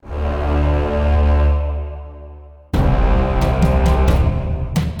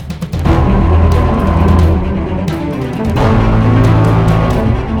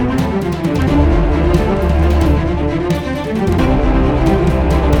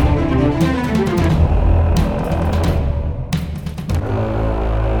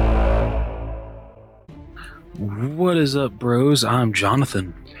is up, bros? I'm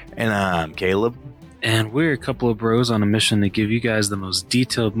Jonathan. And I'm Caleb. And we're a couple of bros on a mission to give you guys the most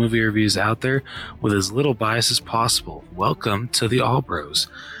detailed movie reviews out there with as little bias as possible. Welcome to the All Bros.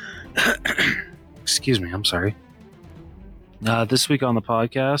 Excuse me, I'm sorry. This week on the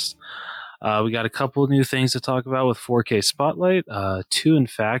podcast, we got a couple of new things to talk about with 4K Spotlight. Two, in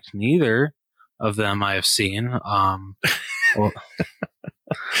fact, neither of them I have seen. Well,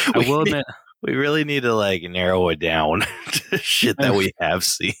 I will admit... We really need to narrow it down to shit that we have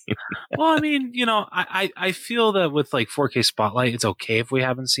seen. Well, I mean, I feel that with 4K Spotlight, it's okay if we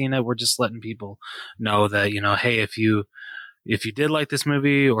haven't seen it. We're just letting people know that, hey, if you did like this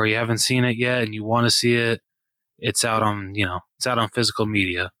movie or you haven't seen it yet and you want to see it, it's out on physical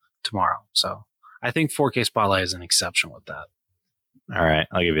media tomorrow. So I think 4K Spotlight is an exception with that. All right,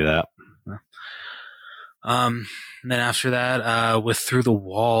 I'll give you that. And then after that, with Through the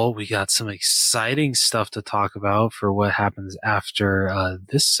Wall, we got some exciting stuff to talk about for what happens after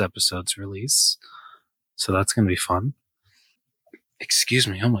this episode's release. So that's going to be fun. Excuse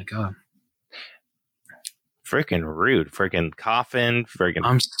me. Oh, my God. Freaking rude. Freaking coughing. Freaking.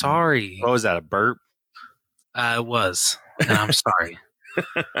 I'm sorry. What was that, a burp? It was. And I'm sorry.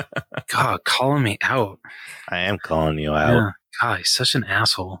 God, calling me out. I am calling you out. Yeah. God, he's such an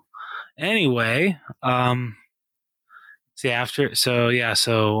asshole. Anyway, so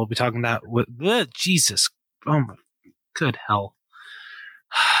we'll be talking about Jesus. Oh my good hell.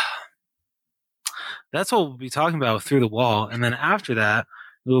 That's what we'll be talking about Through the Wall. And then after that,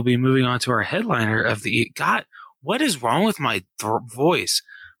 we'll be moving on to our headliner of the God, what is wrong with my voice?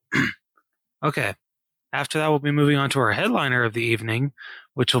 Okay. After that, we'll be moving on to our headliner of the evening,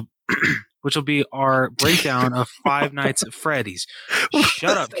 which will be our breakdown of Five Nights at Freddy's.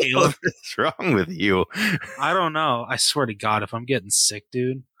 Shut up, Caleb. What's wrong with you? I don't know. I swear to God, if I'm getting sick,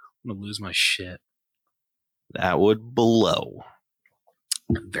 dude, I'm going to lose my shit. That would blow.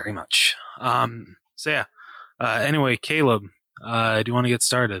 Very much. Anyway, Caleb, do you want to get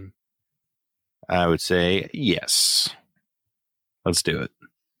started? I would say yes. Let's do it.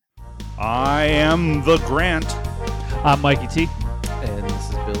 I am the Grant. I'm Mikey T. And this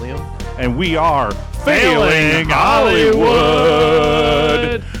is Billiam. And we are Failing Hollywood,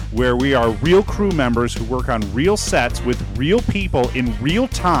 where we are real crew members who work on real sets with real people in real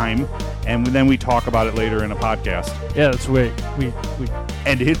time, and then we talk about it later in a podcast. Yeah, that's right. We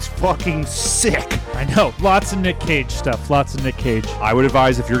And it's fucking sick. I know. Lots of Nick Cage stuff. Lots of Nick Cage. I would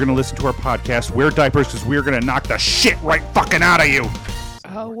advise, if you're going to listen to our podcast, wear diapers, because we're going to knock the shit right fucking out of you.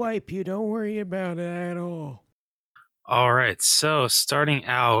 I'll wipe you. Don't worry about it at all. All right. So starting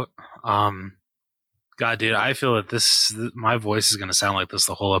out, God, dude, I feel that my voice is going to sound like this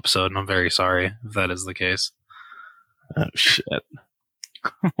the whole episode, and I'm very sorry if that is the case. Oh, shit.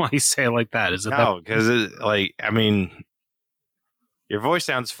 Why you say it like that? Is it no, because your voice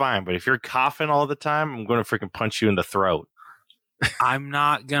sounds fine, but if you're coughing all the time, I'm going to freaking punch you in the throat. I'm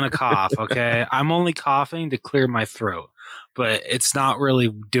not going to cough, okay? I'm only coughing to clear my throat, but it's not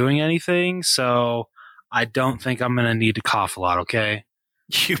really doing anything, so I don't think I'm going to need to cough a lot, okay?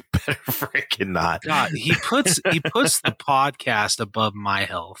 You better freaking not. God, he puts the podcast above my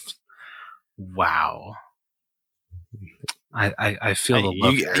health. Wow. I feel the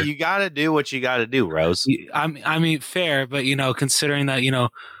love there. You got to do what you got to do, Rose. I mean, fair, but considering that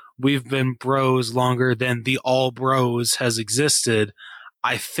we've been bros longer than the All Bros has existed,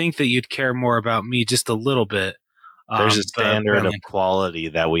 I think that you'd care more about me just a little bit. There's a standard of quality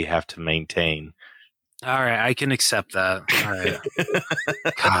that we have to maintain. All right, I can accept that. All right.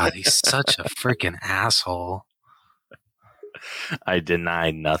 God, he's such a freaking asshole. I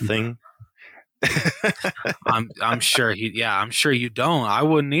deny nothing. I'm sure I'm sure you don't. I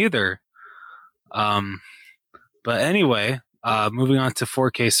wouldn't either. But anyway, moving on to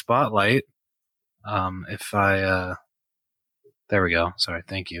 4K Spotlight. There we go. Sorry,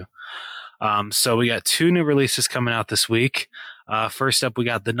 thank you. So we got two new releases coming out this week. First up, we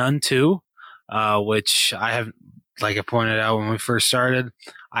got The Nun 2, which I have, like I pointed out when we first started,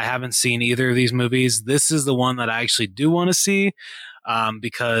 I haven't seen either of these movies. This is the one that I actually do want to see,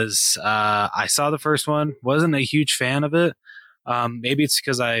 because I saw the first one, wasn't a huge fan of it. Maybe it's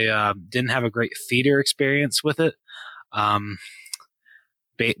because I didn't have a great theater experience with it.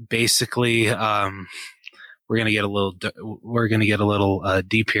 Basically, we're gonna get a little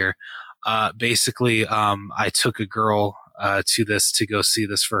deep here. Basically, I took a girl to go see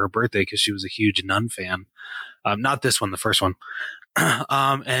this for her birthday because she was a huge Nun fan. Not this one, the first one.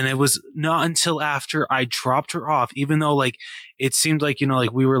 And it was not until after I dropped her off, even though it seemed like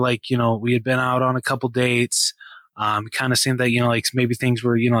we were we had been out on a couple dates. Kind of seemed that maybe things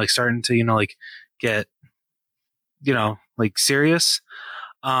were starting to get like serious.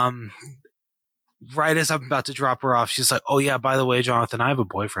 Um, right as I'm about to drop her off, she's like, "Oh yeah, by the way, Jonathan, I have a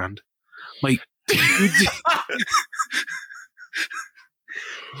boyfriend." I'm like,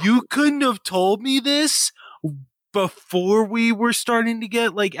 you couldn't have told me this before we were starting to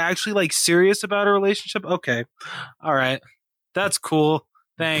get like actually like serious about a relationship. Okay, all right, that's cool.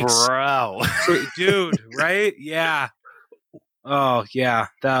 Thanks, Bro. dude. Right? Yeah. Oh yeah.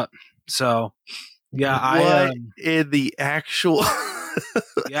 That. So yeah, What in the actual?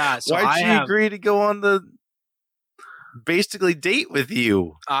 Yeah. So Why'd she agree to go on the basically date with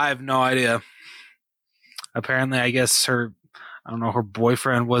you? I have no idea. Apparently, I guess her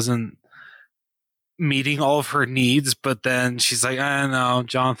boyfriend wasn't meeting all of her needs, but then she's like, I don't know,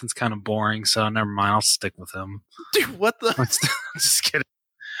 Jonathan's kind of boring, so never mind, I'll stick with him. Dude, what the? I'm just kidding.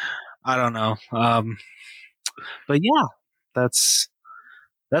 I don't know. But yeah, that's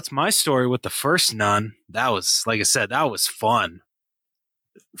my story with the first nun. That was, like I said, that was fun.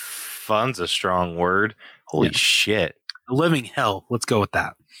 Fun's a strong word. Holy shit. A living hell. Let's go with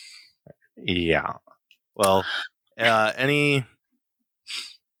that. Yeah. Well, hell, I mean,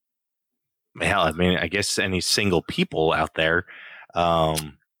 I guess any single people out there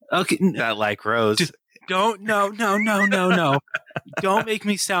okay, that like Rose. No. Don't make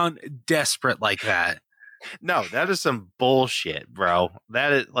me sound desperate like that. No, that is some bullshit, bro.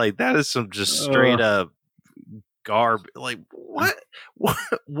 That is some just straight up garb. Like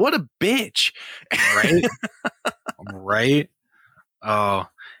what a bitch. Right? Right? Oh,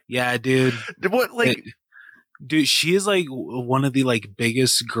 yeah, dude. What dude, she is like one of the like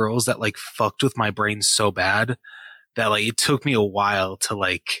biggest girls that like fucked with my brain so bad that like it took me a while to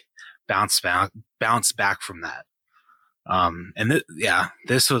like bounce back from that. And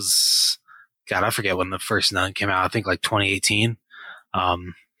this was, God, I forget when the first nun came out. I think like 2018.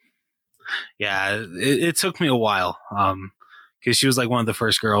 Yeah, it took me a while. Because she was like one of the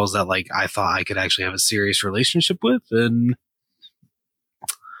first girls that like I thought I could actually have a serious relationship with, and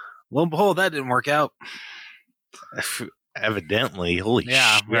lo and behold, that didn't work out. Evidently, holy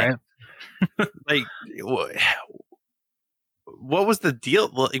shit! Right? Like, what was the deal?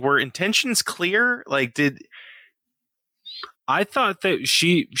 Like, were intentions clear? Like, I thought that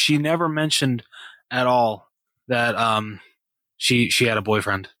she never mentioned at all that she had a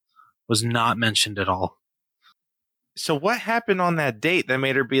boyfriend. Was not mentioned at all. So what happened on that date that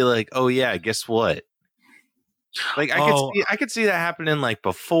made her be like, "Oh yeah, guess what?" Like I could see that happening like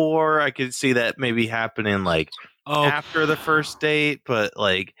before. I could see that maybe happening like after the first date, but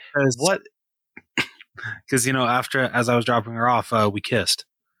like what? Because after as I was dropping her off, we kissed,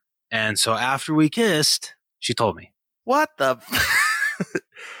 and so after we kissed, she told me. What the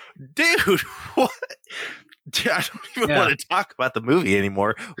dude? What? Dude, I don't even want to talk about the movie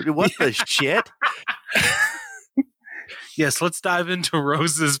anymore. What the shit? Yes, let's dive into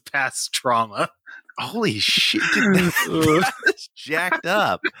Rose's past trauma. Holy shit, dude, that's jacked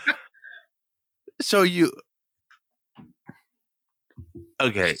up. So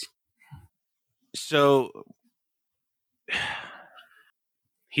okay. So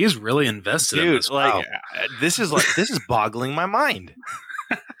he's really invested dude, in this. Like wow. This is boggling my mind.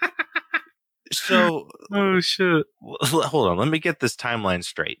 So oh shit. Hold on, let me get this timeline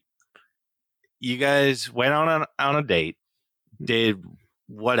straight. You guys went on a date, did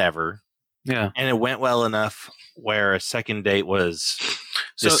whatever. Yeah. And it went well enough where a second date was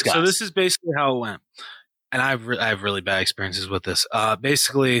discussed. So this is basically how it went. And I have really bad experiences with this.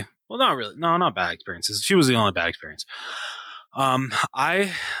 Basically, well, not really. No, not bad experiences. She was the only bad experience. So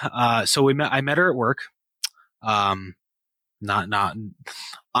I met her at work.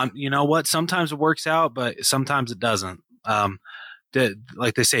 You know what? Sometimes it works out, but sometimes it doesn't.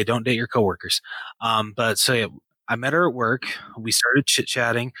 Like they say, don't date your coworkers. But so yeah, I met her at work. We started chit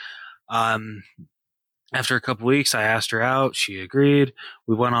chatting. After a couple weeks, I asked her out. She agreed.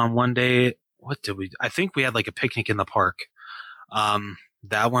 We went on one date. What did we? I think we had like a picnic in the park.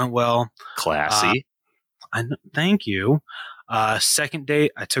 That went well. Classy. Thank you. Second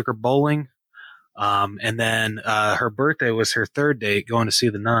date, I took her bowling. And then her birthday was her third date, going to see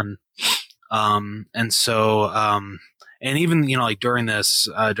the nun. And so, and even like during this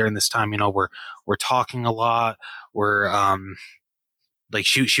time, we're talking a lot. We're like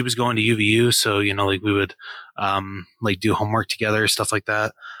she was going to UVU, so like we would like do homework together, stuff like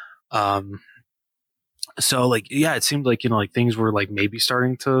that. So like yeah, it seemed like like things were like maybe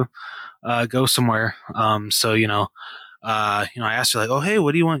starting to go somewhere. So I asked her like, oh hey,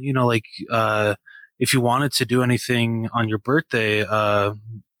 what do you want? Like if you wanted to do anything on your birthday,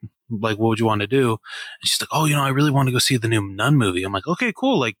 like, what would you want to do? And she's like, oh, I really want to go see the new Nun movie. I'm like, okay,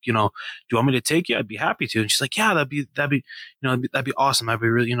 cool. Like, do you want me to take you? I'd be happy to. And she's like, yeah, that'd be, that'd be awesome. That'd be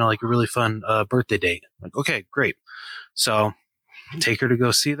really, like a really fun birthday date. I'm like, okay, great. So take her to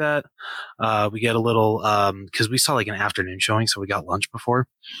go see that. We get a little, cause we saw like an afternoon showing. So we got lunch before.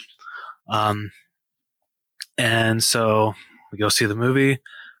 And so we go see the movie.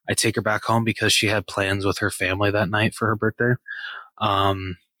 I take her back home because she had plans with her family that night for her birthday.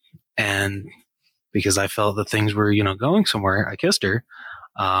 And because I felt that things were, going somewhere, I kissed her.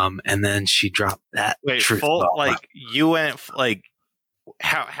 And then she dropped that. Wait, like you went like,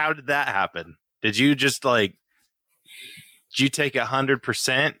 how did that happen? Did you just like, did you take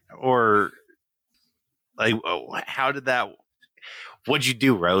 100% or like, how did that, what'd you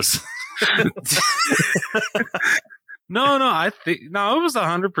do, Rose? No, it was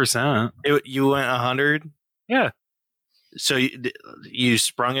 100%. You went 100? Yeah. So you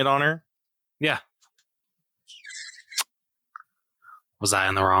sprung it on her? Yeah. Was I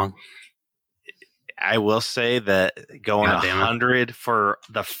in the wrong? I will say that going 100 for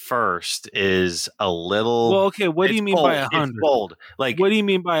the first is a little. Well, okay. What do you mean by 100? It's bold. Like, what do you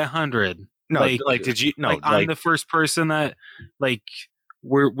mean by 100? No, like did you? No, like I'm the first person that like.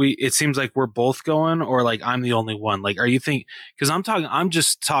 It seems like we're both going, or like I'm the only one. Like, are you because I'm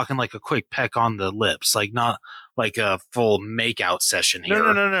just talking like a quick peck on the lips, like not like a full makeout session here.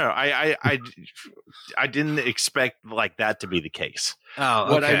 No. I didn't expect like that to be the case. Oh,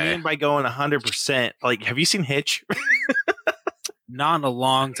 okay. What I mean by going 100%, like, have you seen Hitch? Not in a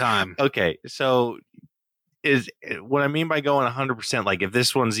long time. Okay. So is what I mean by going 100%, like if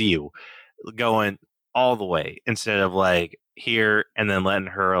this one's you going all the way instead of like here and then letting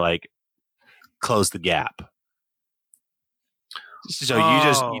her like close the gap.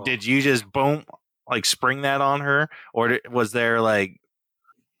 So did you just boom, like spring that on her, or was there like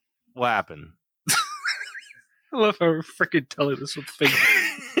what happened? I love how we're freaking telling this with fingers.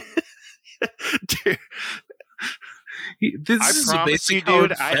 Dude, I promise you,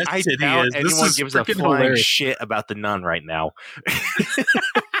 dude. I doubt anyone gives a flying shit about the Nun right now.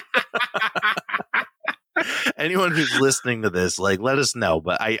 Anyone who's listening to this, like, let us know.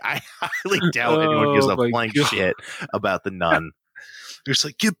 But I highly doubt anyone gives a flying shit about the Nun. They're just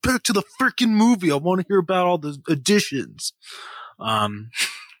like, get back to the freaking movie. I want to hear about all the additions. Like,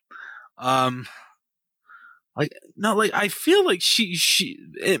 no, like, I feel like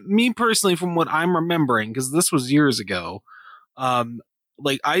me personally, from what I'm remembering, because this was years ago,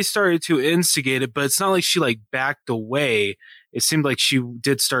 like, I started to instigate it, but it's not like she, like, backed away. It seemed like she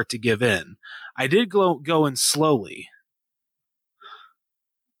did start to give in. I did go in slowly.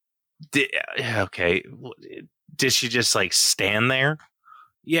 Okay. Did she just, like, stand there?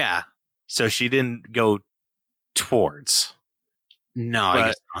 Yeah. So she didn't go towards. No, I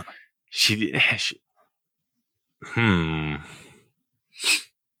guess not. She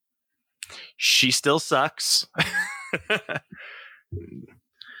She still sucks.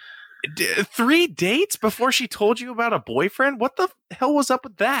 3 dates before she told you about a boyfriend? What the hell was up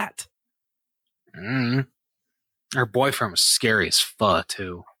with that? Her boyfriend was scary as fuck,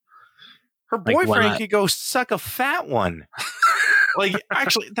 too. Her boyfriend could go suck a fat one. Like,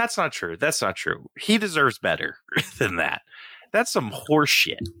 actually, that's not true. That's not true. He deserves better than that. That's some horse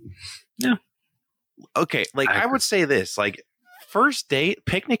shit. Yeah. Okay, like, I would say this. Like, first date,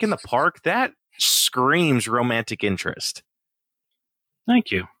 picnic in the park, that screams romantic interest.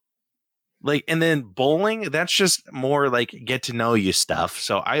 Thank you. Like, and then bowling, that's just more like get to know you stuff.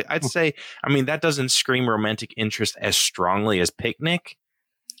 So I'd say, I mean, that doesn't scream romantic interest as strongly as picnic.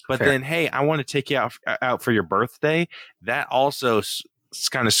 But Fair. Then, hey, I want to take you out for your birthday. That also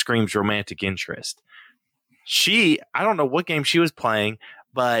kind of screams romantic interest. I don't know what game she was playing,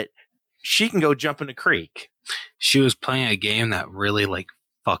 but she can go jump in a creek. She was playing a game that really like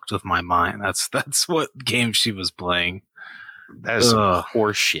fucked with my mind. That's what game she was playing. That is some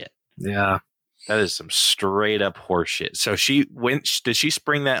horse shit. Yeah. That is some straight up horse shit. So did she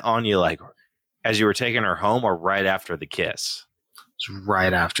spring that on you like as you were taking her home or right after the kiss? It's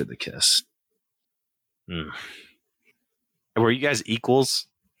right after the kiss. Were you guys equals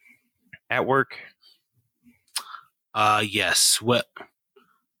at work? Yes. What?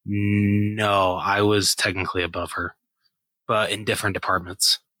 No, I was technically above her, but in different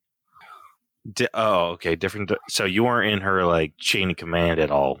departments. Okay. Different. So you weren't in her like chain of command at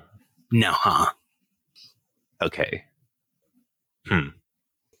all? No, huh? Okay.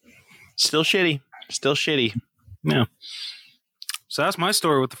 Still shitty. Yeah. So that's my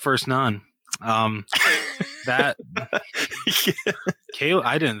story with the first Nun. That Caleb,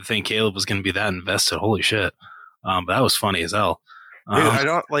 I didn't think Caleb was going to be that invested. Holy shit. But that was funny as hell. Dude, I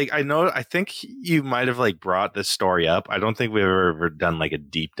don't like. I know. I think you might have like brought this story up. I don't think we've ever done like a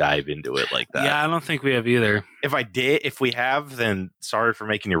deep dive into it like that. Yeah, I don't think we have either. If we have, then sorry for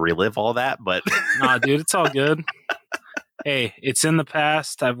making you relive all that. But Nah, dude, it's all good. Hey, it's in the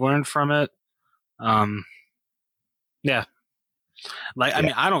past. I've learned from it. Yeah. Like, I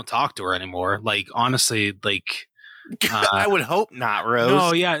mean, I don't talk to her anymore. Like, honestly, like, I would hope not, Rose.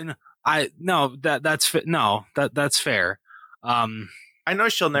 No, yeah, that's fair. I know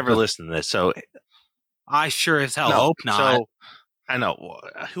she'll never listen to this, so I sure as hell hope not. So I know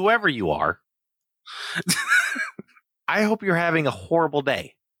whoever you are, I hope you're having a horrible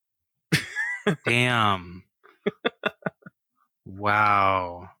day. Damn.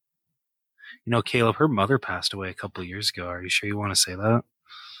 Wow. You know, Caleb, her mother passed away a couple of years ago. Are you sure you want to say that?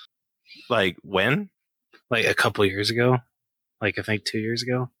 Like when? Like a couple of years ago? Like I think 2 years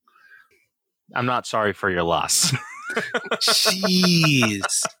ago? I'm not sorry for your loss.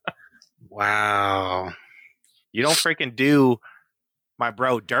 Jeez. Wow. You don't freaking do my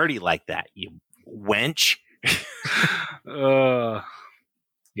bro dirty like that, you wench.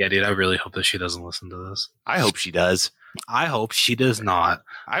 Yeah, dude, I really hope that she doesn't listen to this. I hope she does. I hope she does not.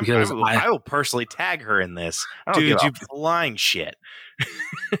 I will personally tag her in this. I don't give a flying shit.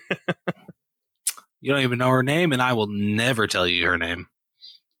 You don't even know her name, and I will never tell you her name.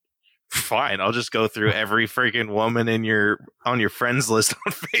 Fine, I'll just go through every freaking woman on your friends list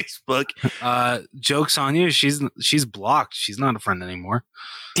on Facebook. Joke's on you. She's blocked. She's not a friend anymore.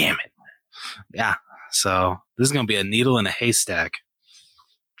 Damn it. Yeah. So this is gonna be a needle in a haystack.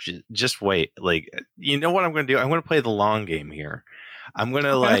 Just wait. Like, you know what I'm going to do? I'm going to play the long game here. I'm going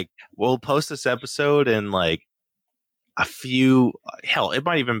to we'll post this episode in like a few, hell, it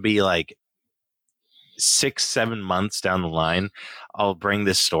might even be like 6-7 months down the line. I'll bring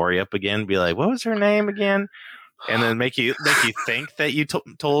this story up again, be like, what was her name again? And then make you think that you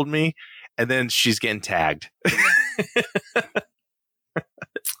told me. And then she's getting tagged.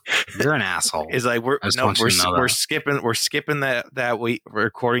 You're an asshole. It's like we're skipping that week,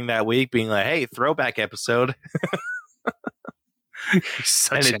 recording that week, being like, hey, throwback episode. And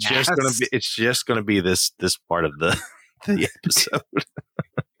it's just gonna be this part of the episode.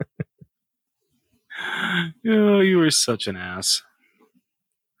 Oh, you were such an ass.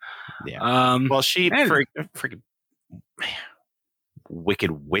 Yeah. Well, she freaking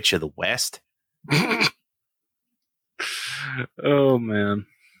wicked witch of the West. Oh man.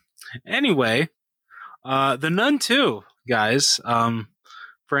 Anyway, The Nun 2, guys.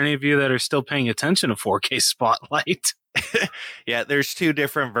 For any of you that are still paying attention to 4K Spotlight. Yeah, there's two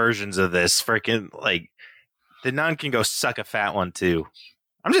different versions of this. Freaking, like, The Nun can go suck a fat one too.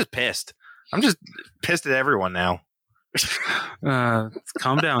 I'm just pissed. I'm just pissed at everyone now.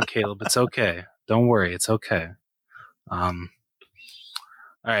 Calm down, Caleb. It's okay. Don't worry. It's okay. All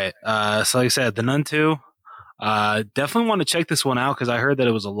right. So like I said, The Nun 2. Definitely want to check this one out because I heard that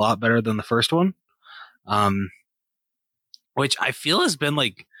it was a lot better than the first one. Which I feel has been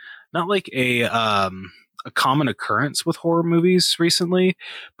like not like a common occurrence with horror movies recently,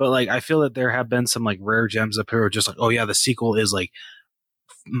 but like I feel that there have been some like rare gems up here, just like, oh yeah, the sequel is like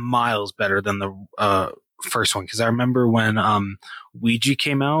miles better than the first one. Because I remember when Ouija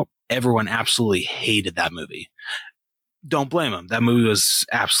came out, everyone absolutely hated that movie. Don't blame them. That movie was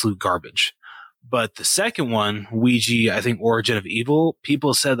absolute garbage. But the second one, Ouija, I think Origin of Evil,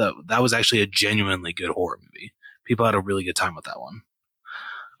 people said that that was actually a genuinely good horror movie. People had a really good time with that one.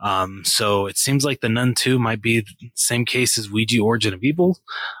 So it seems like The Nun 2 might be the same case as Ouija Origin of Evil.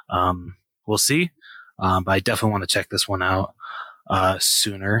 We'll see. But I definitely want to check this one out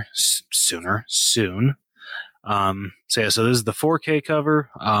soon. So yeah, so this is the 4K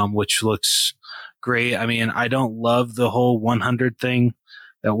cover, which looks great. I mean, I don't love the whole 100 thing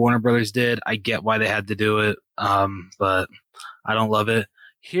that Warner Brothers did. I get why they had to do it, but I don't love it.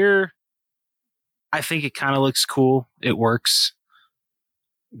 Here, I think it kind of looks cool. It works.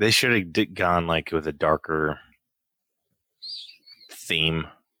 They should have gone like with a darker theme.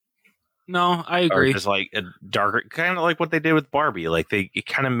 No, I agree. Or just like a darker, kind of like what they did with Barbie. Like it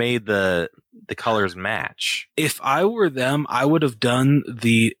kind of made the colors match. If I were them, I would have done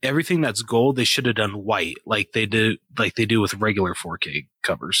everything that's gold. They should have done white, like they do with regular 4K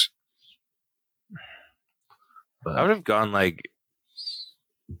covers. But I would have gone like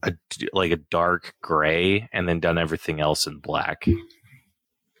a dark gray and then done everything else in black.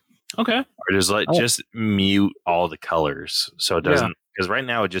 Okay. Or just mute all the colors so it doesn't, because right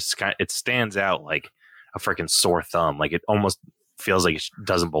now it stands out like a freaking sore thumb. Like it almost feels like it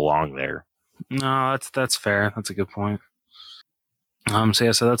doesn't belong there. No, that's fair. That's a good point. So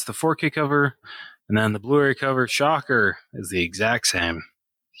that's the 4K cover. And then the Blu-ray cover, shocker, is the exact same.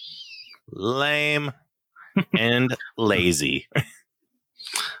 Lame and lazy.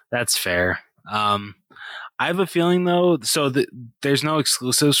 That's fair. I have a feeling, though, there's no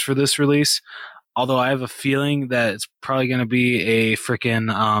exclusives for this release, although I have a feeling that it's probably going to be a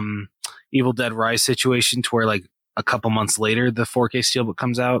freaking Evil Dead Rise situation to where, like, a couple months later, the 4K Steelbook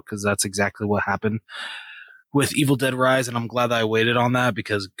comes out, because that's exactly what happened with Evil Dead Rise, and I'm glad that I waited on that,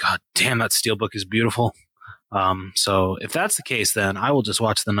 because, god damn, that Steelbook is beautiful. So if that's the case, then I will just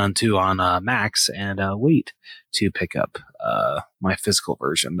watch The Nun 2 on Max and wait to pick up my physical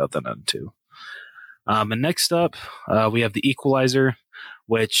version of The Nun 2. And next up, we have The Equalizer,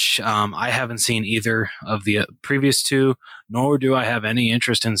 which I haven't seen either of the previous two, nor do I have any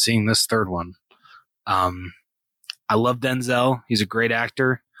interest in seeing this third one. I love Denzel. He's a great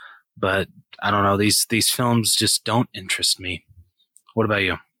actor, but I don't know. These films just don't interest me. What about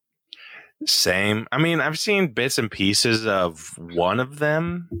you? Same. I mean, I've seen bits and pieces of one of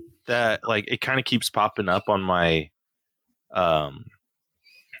them that, like, it kind of keeps popping up on my on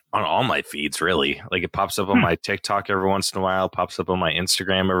all my feeds, really. Like, it pops up on my TikTok every once in a while, pops up on my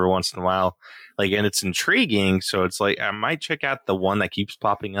Instagram every once in a while. Like, and it's intriguing, so it's like I might check out the one that keeps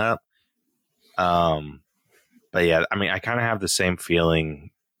popping up. But yeah, I mean, I kind of have the same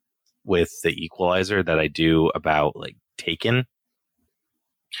feeling with The Equalizer that I do about, like, Taken.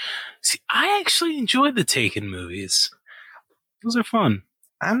 See, I actually enjoyed the Taken movies. Those are fun.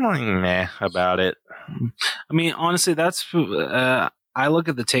 I'm like meh about it. I mean, honestly, that's I look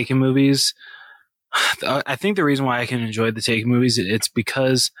at the Taken movies. I think the reason why I can enjoy the Taken movies, it's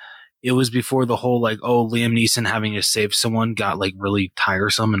because it was before the whole, like, Liam Neeson having to save someone got, like, really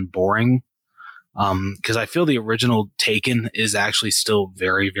tiresome and boring. Because I feel the original Taken is actually still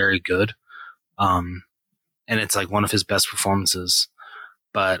very, very good. And it's, like, one of his best performances.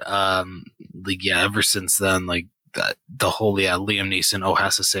 But like, yeah, ever since then, like, the whole Liam Neeson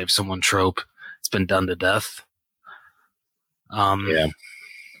has to save someone trope, it's been done to death. Yeah,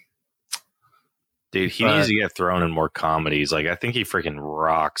 dude, he needs to get thrown in more comedies. Like, I think he freaking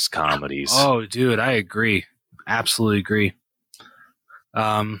rocks comedies. Oh, dude, I agree, absolutely agree.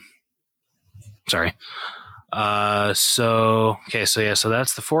 Sorry. So that's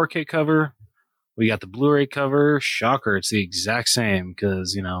the 4K cover. We got the Blu-ray cover. Shocker, it's the exact same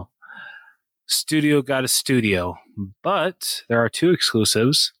because, studio got a studio. But there are two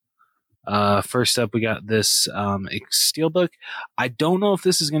exclusives. First up, we got this Steelbook. I don't know if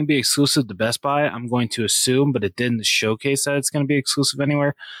this is going to be exclusive to Best Buy. I'm going to assume, but it didn't showcase that it's going to be exclusive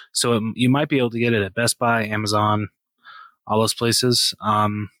anywhere. So you might be able to get it at Best Buy, Amazon, all those places.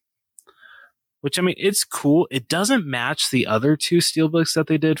 Which, I mean, it's cool. It doesn't match the other two Steelbooks that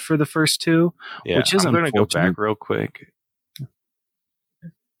they did for the first two. Yeah, which is I'm going to go back real quick.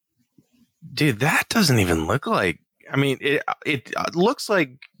 Dude, that doesn't even look like... I mean, it looks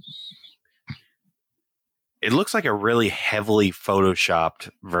like... It looks like a really heavily photoshopped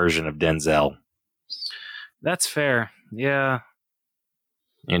version of Denzel. That's fair. Yeah.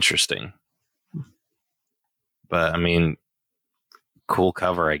 Interesting. But, I mean, cool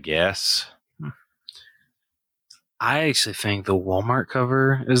cover, I guess. I actually think the Walmart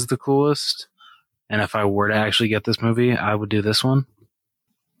cover is the coolest. And if I were to actually get this movie, I would do this one.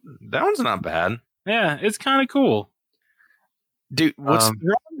 That one's not bad. Yeah, it's kind of cool. Dude, what's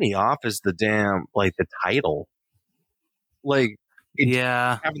throwing me off is the damn, like, the title. Like,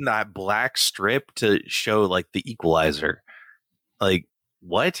 having that black strip to show, like, The Equalizer. Like,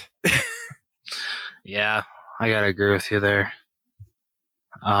 what? Yeah, I gotta agree with you there.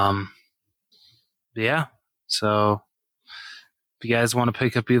 Yeah. So, if you guys want to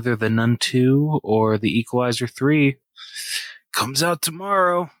pick up either The Nun 2 or The Equalizer 3, comes out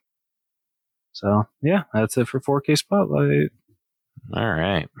tomorrow. So, yeah, that's it for 4K Spotlight. All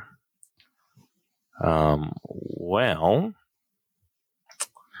right. Well,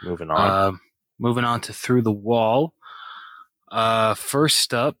 moving on. Moving on to Through the Wall.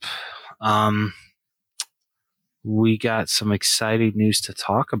 First up, we got some exciting news to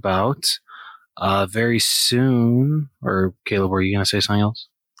talk about. Very soon, or Caleb, were you going to say something else?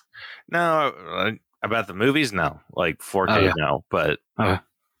 No, about the movies, no. Like 4K, no. But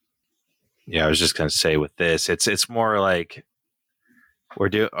yeah, I was just going to say with this, it's more like we're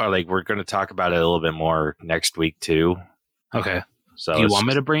going to talk about it a little bit more next week too. Okay. So do you want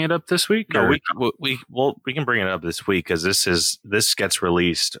me to bring it up this week? No, we can bring it up this week because this gets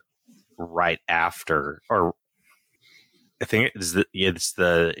released right after, or I think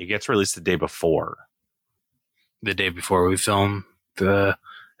it gets released the day before. The day before we film the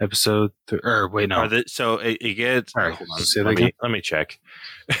episode, or wait, no. So it gets. All right, hold on. Let me check.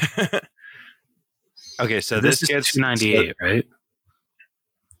 Okay, so this this is gets 298, right?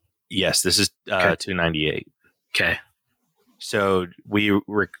 Yes, this is Okay. 298. Okay. So we'll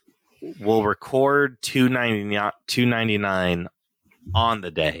record 299 on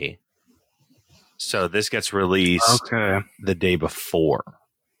the day. So this gets released the day before.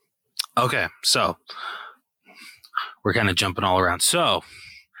 Okay, so we're kind of jumping all around. So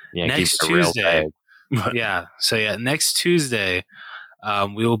next Tuesday, next Tuesday,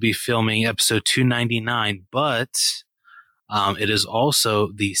 we will be filming episode 299, but it is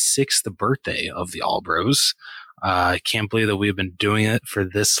also the 6th birthday of the All Bros. I can't believe that we've been doing it for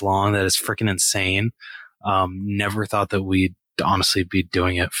this long. That is freaking insane. Never thought that we'd honestly be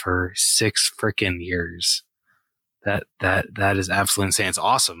doing it for 6 freaking years. That is absolutely insane. It's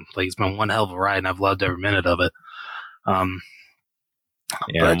awesome. Like, it's been one hell of a ride, and I've loved every minute of it. Yeah,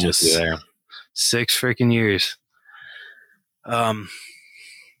 but I'm just with you there. 6 freaking years. But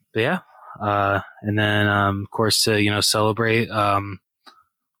yeah. And then, of course, to, celebrate,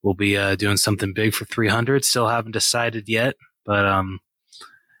 we'll be doing something big for 300. Still haven't decided yet, but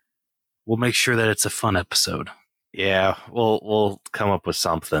we'll make sure that it's a fun episode. Yeah, we'll come up with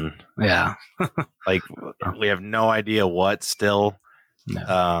something. Yeah. Like, we have no idea what still.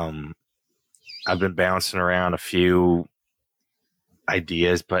 No. I've been bouncing around a few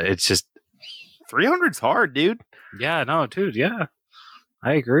ideas, but it's just 300's hard, dude. Yeah, no, dude. Yeah,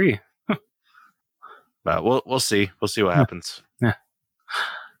 I agree. But we'll see. We'll see what happens. Yeah.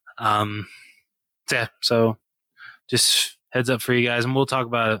 Yeah. So just heads up for you guys, and we'll talk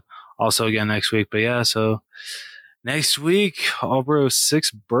about it also again next week. But yeah, so next week, All Bro's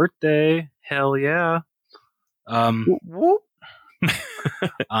 6th birthday. Hell yeah. Whoop.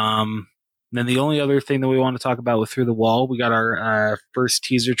 Then the only other thing that we want to talk about with Through the Wall, we got our first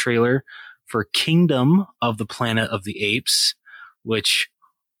teaser trailer for Kingdom of the Planet of the Apes, which,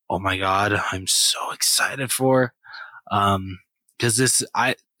 oh my God, I'm so excited for. Because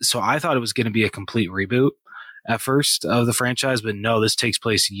I thought it was going to be a complete reboot at first of the franchise, but no, this takes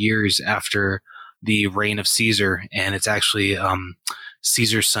place years after the reign of Caesar, and it's actually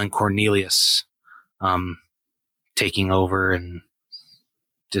Caesar's son Cornelius taking over, and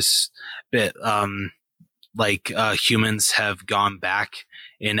just bit humans have gone back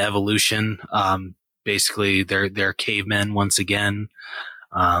in evolution. Basically, they're cavemen once again,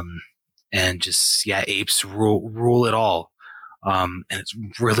 and just apes rule it all. And it's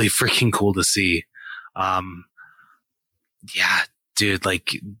really freaking cool to see. Dude,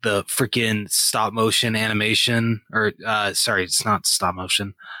 like the freaking stop motion animation, or sorry, it's not stop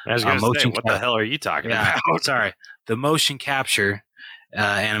motion. I was going to say, what the hell are you talking about? Sorry, the motion capture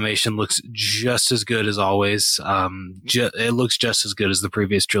animation looks just as good as always. It looks just as good as the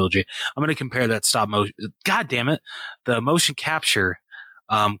previous trilogy. I'm going to compare that stop motion. God damn it, the motion capture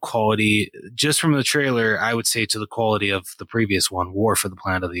quality just from the trailer, I would say, to the quality of the previous one, War for the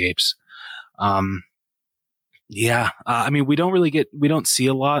Planet of the Apes. I mean, we don't see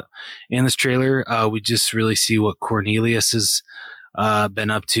a lot in this trailer. We just really see what Cornelius has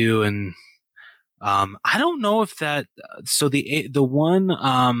been up to, and I don't know if that. So the one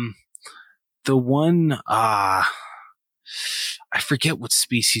I forget what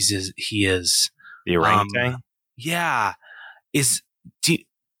species he is. The orangutan. Yeah, is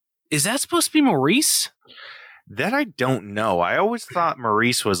that supposed to be Maurice? That I don't know. I always thought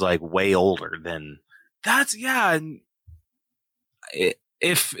Maurice was like way older than. If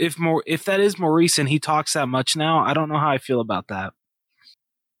that is Maurice and he talks that much now, I don't know how I feel about that.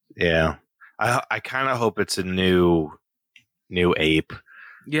 Yeah, I kind of hope it's a new ape.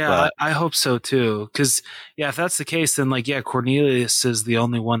 Yeah, I hope so too. Because if that's the case, then Cornelius is the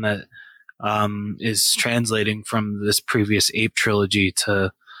only one that is translating from this previous ape trilogy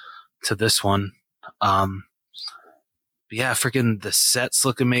to this one. Freaking the sets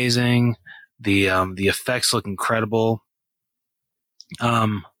look amazing. The effects look incredible. I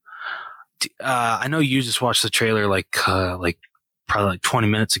know you just watched the trailer probably 20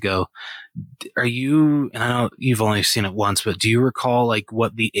 minutes ago. Are you? And I know you've only seen it once, but do you recall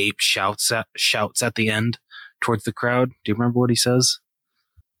what the ape shouts at the end towards the crowd? Do you remember what he says?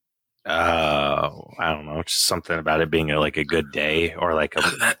 I don't know. Just something about it being a good day, or a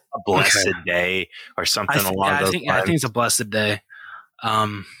blessed day, or something along those lines. I think it's a blessed day.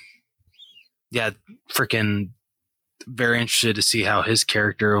 Freaking very interested to see how his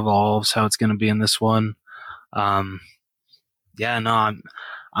character evolves, how it's going to be in this one. I'm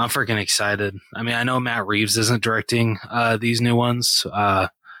freaking excited. I mean, I know Matt Reeves isn't directing these new ones.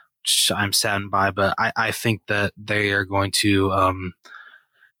 I'm saddened by, but I think that they are going to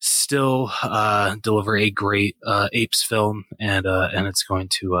still deliver a great apes film, and it's going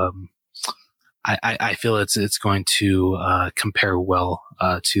to I feel it's going to compare well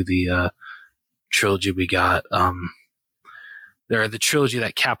to the trilogy we got. They're the trilogy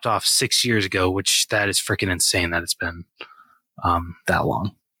that capped off 6 years ago, which that is freaking insane that it's been that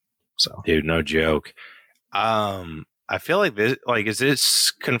long. So, dude, no joke. I feel like this, like, is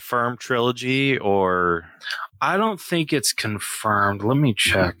this confirmed trilogy or? I don't think it's confirmed. Let me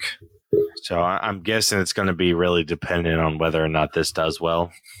check. So I'm guessing it's going to be really dependent on whether or not this does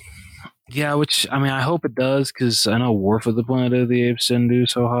well. Yeah, which I mean, I hope it does because I know War for the Planet of the Apes didn't do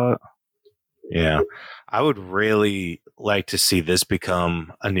so hot. Yeah, I would really like to see this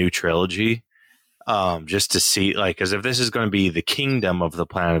become a new trilogy, just to see, like, because if this is going to be the kingdom of the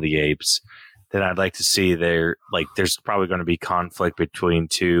Planet of the Apes, then I'd like to see there's probably going to be conflict between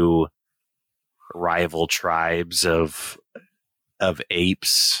two rival tribes of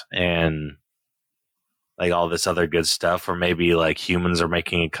apes and like all this other good stuff, or maybe like humans are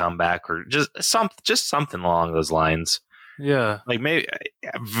making a comeback, or just something along those lines. Yeah, like maybe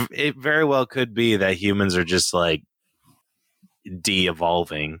it very well could be that humans are just like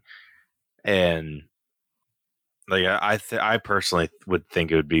de-evolving, and like I personally would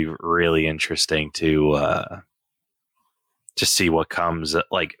think it would be really interesting to see what comes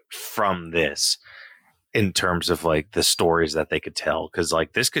like from this in terms of like the stories that they could tell, because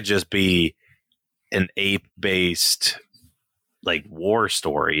like this could just be an ape based like war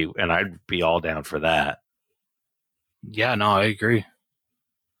story, and I'd be all down for that. Yeah, no, I agree.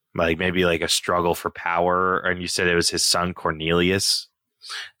 Like maybe like a struggle for power, and you said it was his son Cornelius.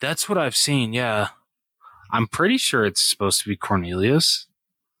 That's what I've seen. Yeah, I'm pretty sure it's supposed to be Cornelius.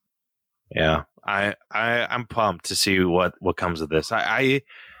 Yeah, I'm pumped to see what comes of this. I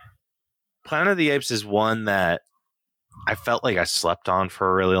Planet of the Apes is one that I felt like I slept on for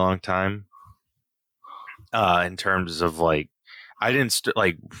a really long time. In terms of like, I didn't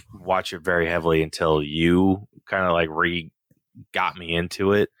watch it very heavily until you kind of like got me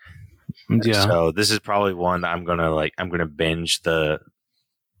into it. Yeah. So this is probably one that I'm gonna binge the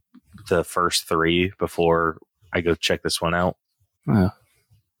first three before I go check this one out. Yeah.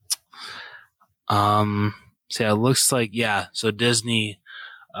 So yeah, it looks like so Disney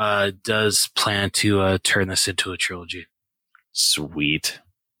does plan to turn this into a trilogy. Sweet.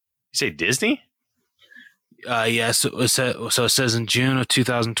 You say Disney? Yes. So it says in June of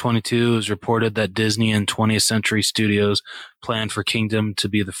 2022, it was reported that Disney and 20th Century Studios planned for Kingdom to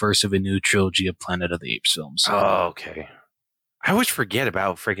be the first of a new trilogy of Planet of the Apes films. Oh, okay. I always forget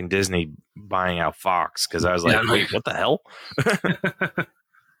about freaking Disney buying out Fox, because I was like, wait, what the hell?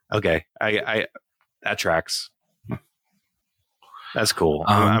 Okay, I that tracks. That's cool.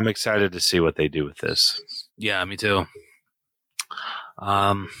 I'm excited to see what they do with this. Yeah, me too.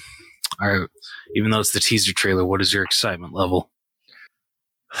 All right. Even though it's the teaser trailer, what is your excitement level?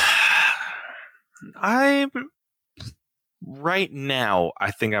 Right now,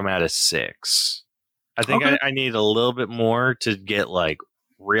 I think I'm at a 6. I think Okay. I need a little bit more to get like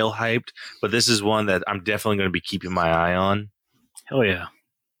real hyped, but this is one that I'm definitely going to be keeping my eye on. Hell yeah.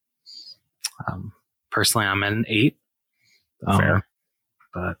 Personally, I'm at an 8. Fair.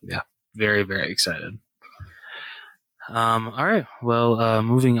 But yeah, very, very excited. All right. Well,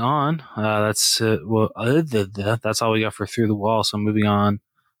 moving on. That's that's all we got for Through the Wall. So moving on.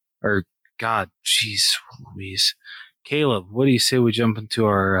 Or God, jeez, Louise, Caleb, what do you say we jump into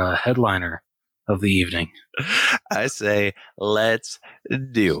our headliner of the evening? I say, let's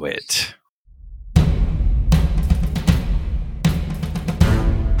do it.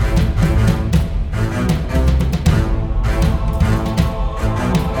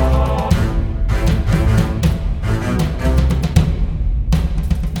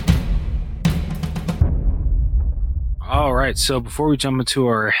 All right. So before we jump into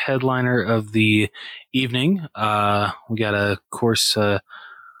our headliner of the evening, we got to, of course,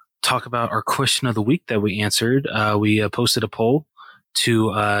 talk about our question of the week that we answered. We posted a poll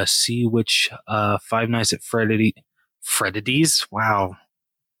to see which Five Nights at Freddy's. Wow.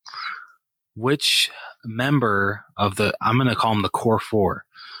 Which member of I'm going to call them the core 4.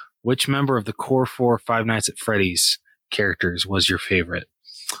 Which member of the core 4 Five Nights at Freddy's characters was your favorite?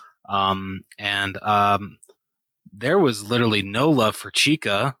 There was literally no love for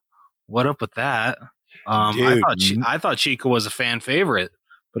Chica. What up with that? I thought Chica was a fan favorite,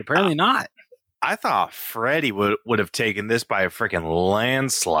 but apparently not. I thought Freddy would have taken this by a freaking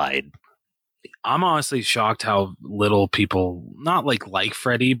landslide. I'm honestly shocked how little people not like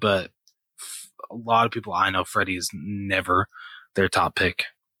Freddy, but a lot of people I know Freddy is never their top pick.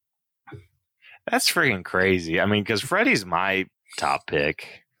 That's freaking crazy. I mean, because Freddy's my top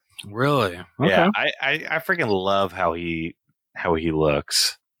pick. Really? Okay. Yeah, I freaking love how he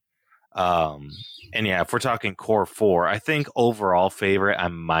looks. And yeah, if we're talking core 4, I think overall favorite I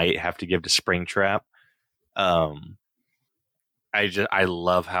might have to give to Springtrap. I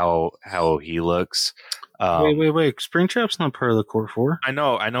love how he looks. Wait. Springtrap's not part of the core 4. I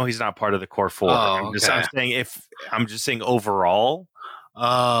know he's not part of the core 4. Oh, I'm just saying overall.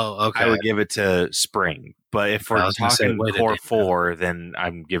 Oh, okay. I would give it to Spring, but if we're talking core 4, then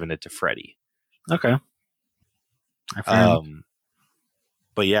I'm giving it to Freddy. Okay.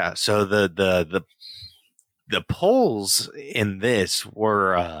 But yeah, so the polls in this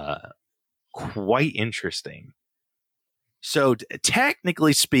were quite interesting. So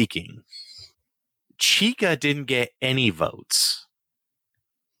technically speaking, Chica didn't get any votes.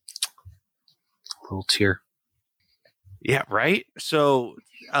 Little tear. Yeah, right? So,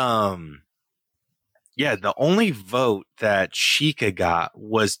 yeah, the only vote that Chica got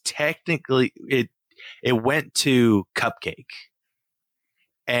was technically it went to Cupcake.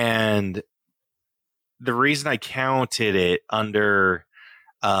 And the reason I counted it under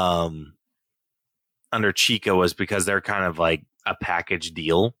Chica was because they're kind of like a package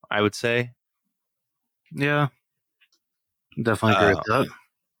deal, I would say. Yeah. Definitely agree with that.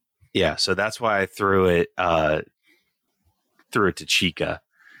 Yeah, so that's why I threw it to Chica.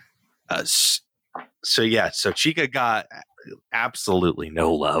 So Chica got absolutely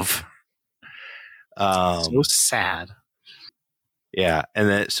no love. So sad. Yeah, and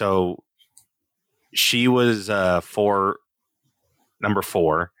then so she was number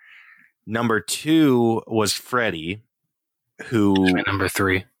 4. Number 2 was Freddy, who number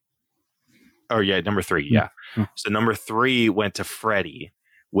 3. Oh yeah, number 3. Yeah. Mm-hmm. So number 3 went to Freddy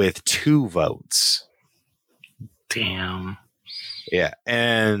with 2 votes. Damn. Yeah,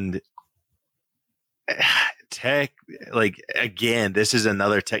 and again, this is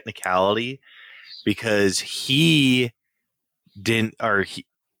another technicality because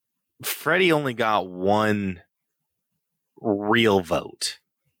Freddy only got 1 real vote.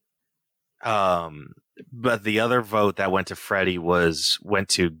 But the other vote that went to Freddy went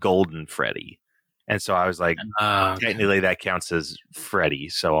to Golden Freddy. And so I was like, technically that counts as Freddy.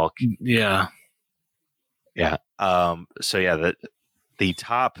 So yeah. So yeah, the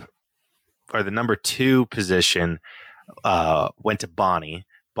top or the number 2 position went to Bonnie.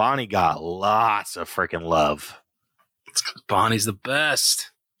 Bonnie got lots of freaking love. Bonnie's the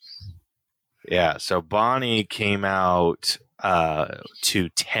best. Yeah, so Bonnie came out to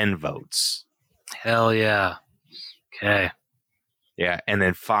 10 votes. Hell yeah. Okay. Yeah, and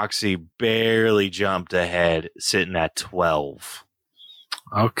then Foxy barely jumped ahead, sitting at 12.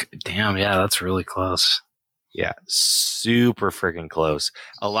 Okay, damn, yeah, that's really close. Yeah, super freaking close.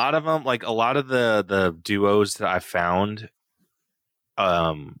 A lot of them, like a lot of the duos that I found, like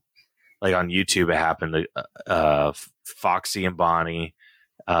on YouTube, it happened to Foxy and Bonnie.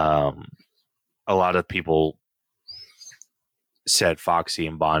 A lot of people said Foxy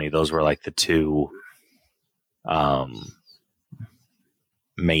and Bonnie; those were like the 2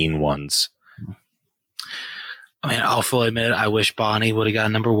 main ones. I mean, I'll fully admit I wish Bonnie would have got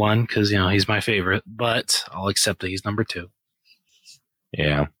number 1 because he's my favorite, but I'll accept that he's number 2.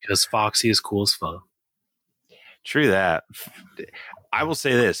 Yeah, because Foxy is cool as fuck. True that. I will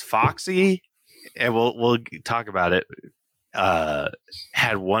say this: Foxy, and we'll talk about it.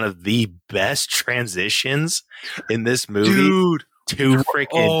 Had one of the best transitions in this movie, dude. To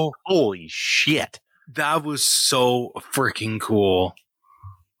freaking holy shit! That was so freaking cool.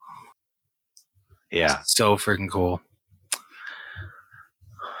 Yeah, so freaking cool.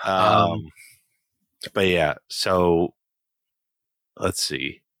 But yeah, so let's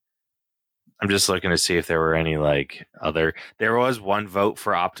see. I'm just looking to see if there were any other. There was 1 vote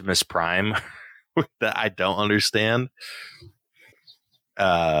for Optimus Prime that I don't understand.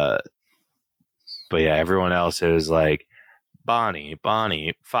 But yeah, everyone else, it was like Bonnie,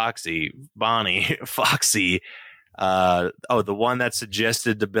 Foxy, Bonnie, Foxy. The one that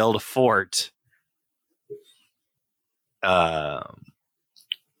suggested to build a fort.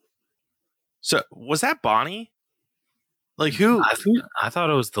 So was that Bonnie? Like who? I thought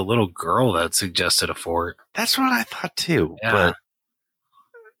it was the little girl that suggested a fort. That's what I thought too. Yeah.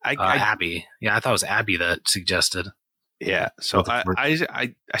 But Abby. Yeah, I thought it was Abby that suggested. Yeah. So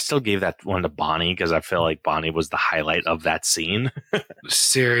I still gave that one to Bonnie because I feel like Bonnie was the highlight of that scene.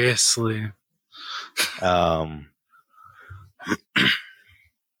 Seriously. But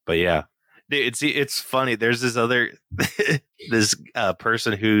yeah. It's funny. There's this other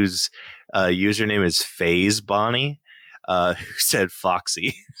person whose username is Phase Bonnie, who said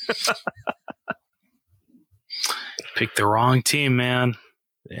Foxy. Picked the wrong team, man.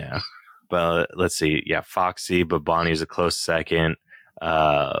 Yeah, but let's see. Yeah, Foxy, but Bonnie's a close second.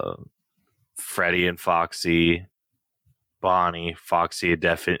 Freddy and Foxy, Bonnie, Foxy a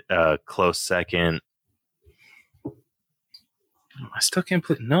definite close second. I still can't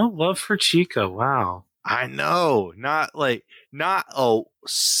put no love for Chica. Wow. I know, not a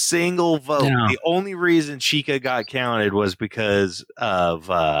single vote. No. The only reason Chica got counted was because of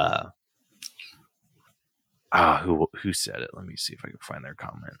who said it? Let me see if I can find their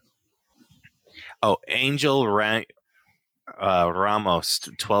comment. Oh, Angel Ramos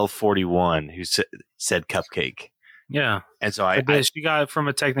 1241 who said cupcake. Yeah. And so she got it from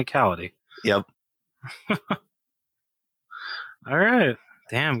a technicality. Yep. All right.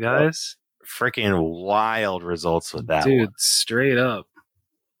 Damn, guys. Freaking wild results with that Dude, one. Straight up.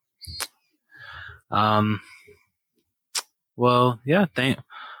 Well, yeah,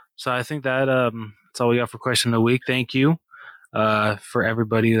 so I think that that's all we got for question of the week. Thank you for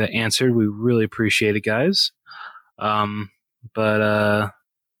everybody that answered. We really appreciate it, guys. But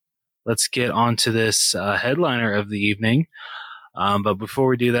let's get on to this headliner of the evening. But before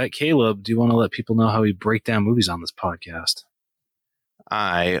we do that, Caleb, do you want to let people know how we break down movies on this podcast?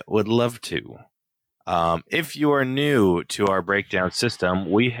 I would love to. If you are new to our breakdown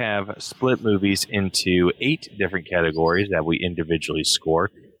system, we have split movies into 8 different categories that we individually score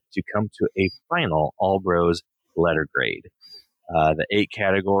to come to a final All Bros letter grade. The 8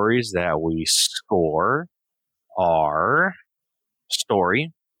 categories that we score are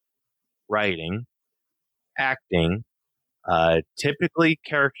story, writing, acting, typically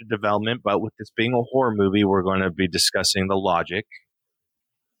character development, but with this being a horror movie, we're going to be discussing the logic.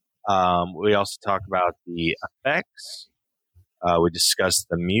 We also talk about the effects. We discuss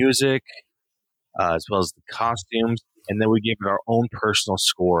the music, as well as the costumes, and then we give it our own personal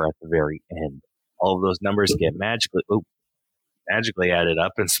score at the very end. All of those numbers get magically added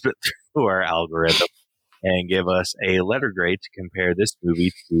up and spit through our algorithm and give us a letter grade to compare this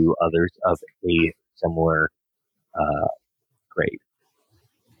movie to others of a similar grade.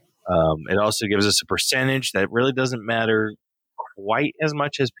 It also gives us a percentage that really doesn't matter quite as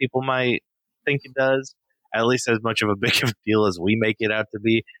much as people might think it does, at least as much of a big of a deal as we make it out to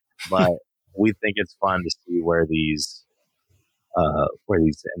be, but we think it's fun to see where these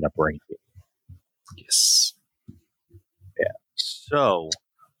end up ranking. Yes. Yeah. So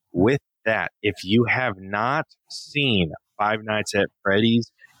with that, if you have not seen Five Nights at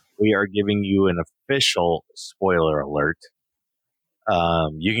Freddy's, we are giving you an official spoiler alert.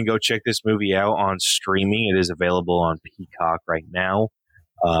 You can go check this movie out on streaming. It is available on Peacock right now.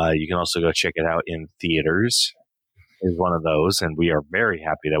 You can also go check it out in theaters. Is one of those, and we are very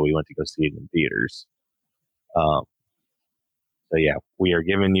happy that we went to go see it in theaters. So yeah, we are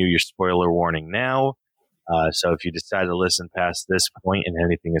giving you your spoiler warning now. So if you decide to listen past this point and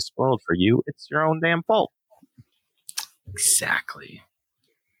anything is spoiled for you, it's your own damn fault. Exactly.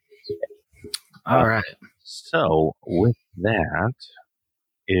 All right. So with that,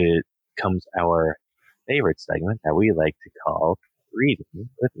 it comes our favorite segment that we like to call Reading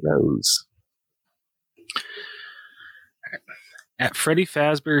with Rose. At Freddy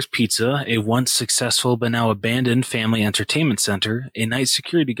Fazbear's Pizza, a once successful but now abandoned family entertainment center, a night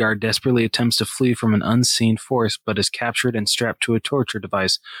security guard desperately attempts to flee from an unseen force but is captured and strapped to a torture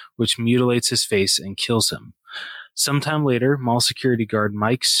device which mutilates his face and kills him. Sometime later, mall security guard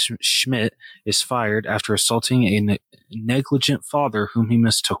Mike Schmidt is fired after assaulting a negligent father whom he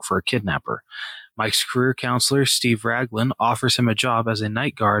mistook for a kidnapper. Mike's career counselor, Steve Raglan, offers him a job as a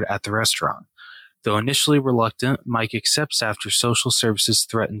night guard at the restaurant. Though initially reluctant, Mike accepts after social services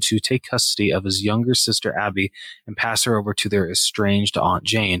threaten to take custody of his younger sister Abby and pass her over to their estranged Aunt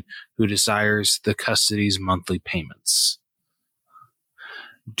Jane, who desires the custody's monthly payments.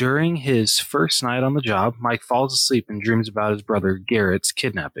 During his first night on the job, Mike falls asleep and dreams about his brother Garrett's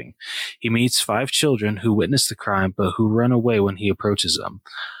kidnapping. He meets 5 children who witness the crime but who run away when he approaches them.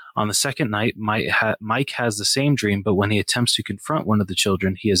 On the second night, Mike has the same dream, but when he attempts to confront one of the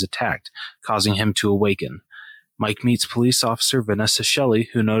children, he is attacked, causing him to awaken. Mike meets police officer Vanessa Shelley,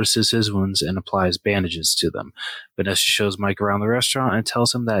 who notices his wounds and applies bandages to them. Vanessa shows Mike around the restaurant and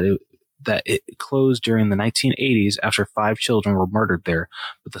tells him that it closed during the 1980s after 5 children were murdered there,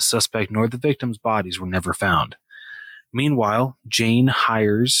 but the suspect nor the victims' bodies were never found. Meanwhile, Jane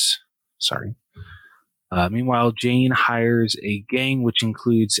hires a gang which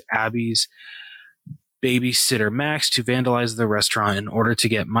includes Abby's babysitter Max to vandalize the restaurant in order to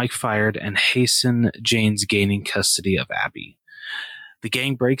get Mike fired and hasten Jane's gaining custody of Abby. The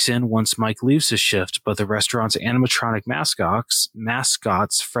gang breaks in once Mike leaves his shift, but the restaurant's animatronic mascots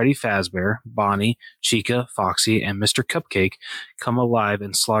Freddy Fazbear, Bonnie, Chica, Foxy, and Mr. Cupcake come alive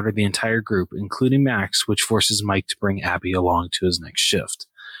and slaughter the entire group, including Max, which forces Mike to bring Abby along to his next shift.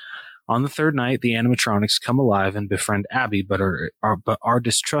 On the third night, the animatronics come alive and befriend Abby, but are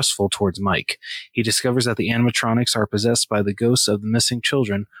distrustful towards Mike. He discovers that the animatronics are possessed by the ghosts of the missing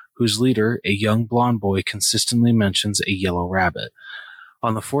children, whose leader, a young blonde boy, consistently mentions a yellow rabbit.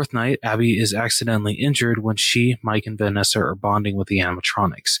 On the fourth night, Abby is accidentally injured when she, Mike, and Vanessa are bonding with the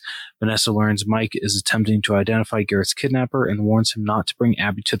animatronics. Vanessa learns Mike is attempting to identify Garrett's kidnapper and warns him not to bring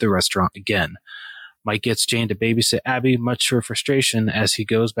Abby to the restaurant again. Mike gets Jane to babysit Abby, much to her frustration, as he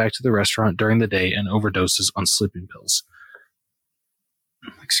goes back to the restaurant during the day and overdoses on sleeping pills.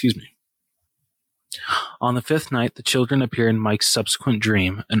 Excuse me. On the fifth night, the children appear in Mike's subsequent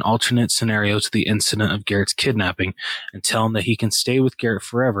dream, an alternate scenario to the incident of Garrett's kidnapping, and tell him that he can stay with Garrett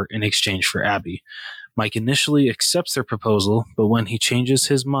forever in exchange for Abby. Mike initially accepts their proposal, but when he changes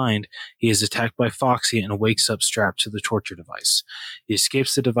his mind, he is attacked by Foxy and wakes up strapped to the torture device. He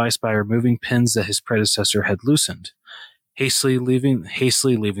escapes the device by removing pins that his predecessor had loosened, hastily leaving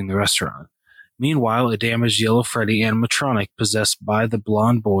the restaurant. Meanwhile, a damaged yellow Freddy animatronic possessed by the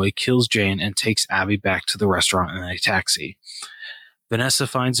blonde boy kills Jane and takes Abby back to the restaurant in a taxi. Vanessa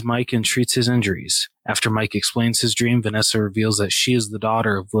finds Mike and treats his injuries. After Mike explains his dream, Vanessa reveals that she is the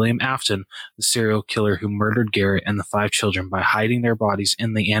daughter of William Afton, the serial killer who murdered Garrett and the 5 children by hiding their bodies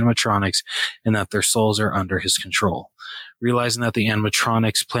in the animatronics and that their souls are under his control. Realizing that the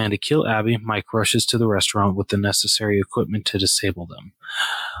animatronics plan to kill Abby, Mike rushes to the restaurant with the necessary equipment to disable them.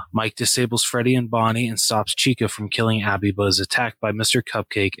 Mike disables Freddy and Bonnie and stops Chica from killing Abby, but is attacked by Mr.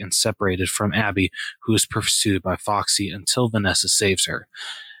 Cupcake and separated from Abby, who is pursued by Foxy until Vanessa saves her.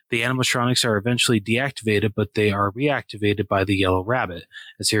 The animatronics are eventually deactivated, but they are reactivated by the Yellow Rabbit,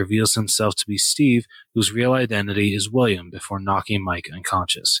 as he reveals himself to be Steve, whose real identity is William, before knocking Mike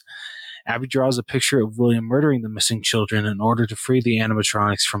unconscious. Abby draws a picture of William murdering the missing children in order to free the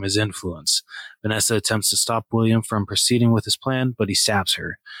animatronics from his influence. Vanessa attempts to stop William from proceeding with his plan, but he stabs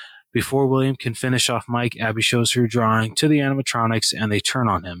her. Before William can finish off Mike, Abby shows her drawing to the animatronics and they turn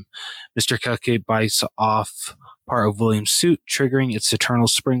on him. Mr. Cupcake bites off part of William's suit, triggering its eternal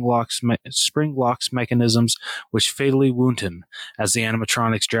spring locks mechanisms, which fatally wound him. As the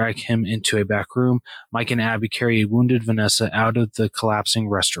animatronics drag him into a back room, Mike and Abby carry a wounded Vanessa out of the collapsing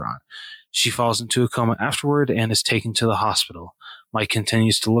restaurant. She falls into a coma afterward and is taken to the hospital. Mike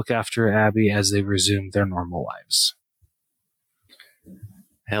continues to look after Abby as they resume their normal lives.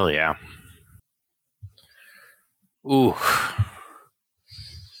 Hell yeah. Ooh.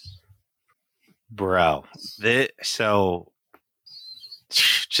 Bro. So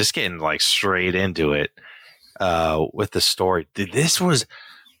just getting like straight into it with the story. This was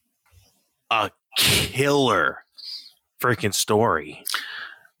a killer freaking story.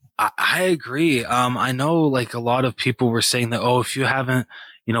 I agree. I know like a lot of people were saying that, if you haven't,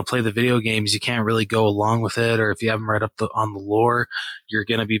 play the video games, you can't really go along with it, or if you haven't read up on the lore, you're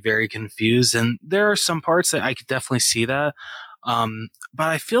going to be very confused. And there are some parts that I could definitely see that. But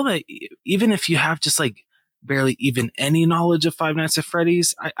I feel that even if you have just like barely even any knowledge of Five Nights at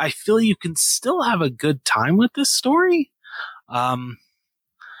Freddy's, I feel you can still have a good time with this story.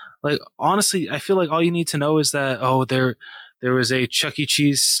 Like honestly, I feel like all you need to know is that, there was a Chuck E.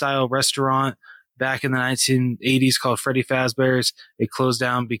 Cheese style restaurant back in the 1980s called Freddy Fazbear's. It closed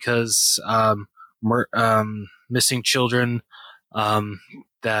down because missing children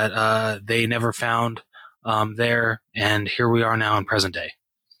that they never found there. And here we are now in present day.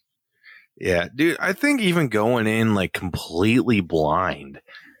 Yeah, dude, I think even going in like completely blind,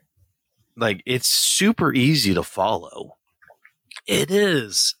 like it's super easy to follow. It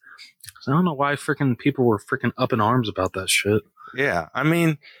is. I don't know why freaking people were freaking up in arms about that shit. Yeah, I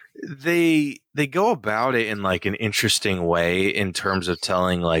mean, they go about it in like an interesting way in terms of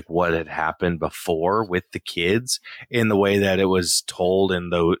telling like what had happened before with the kids in the way that it was told in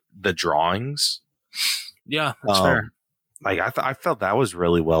the drawings. Yeah, that's fair. Like I felt that was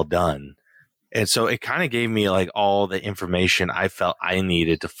really well done. And so it kind of gave me like all the information I felt I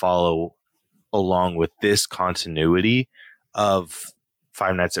needed to follow along with this continuity of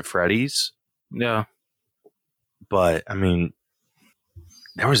Five Nights at Freddy's. Yeah. But I mean,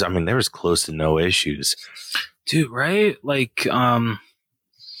 there was close to no issues. Dude, right? Like, my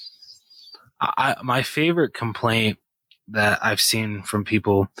favorite complaint that I've seen from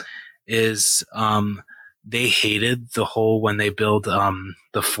people is, they hated the whole when they build,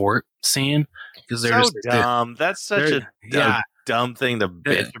 the fort scene. Because they're so dumb. That's such a dumb thing to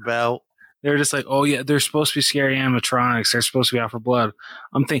bitch about. They're just like, oh yeah, they're supposed to be scary animatronics. They're supposed to be out for blood.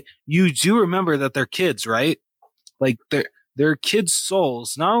 I'm thinking, you do remember that they're kids, right? Like they're kids'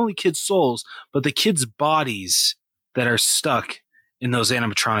 souls, not only kids' souls, but the kids' bodies that are stuck in those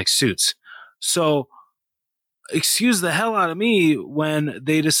animatronic suits. So excuse the hell out of me when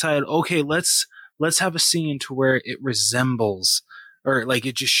they decide, okay, let's have a scene to where it resembles, or like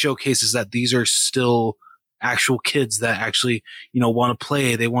it just showcases that these are still actual kids that actually, want to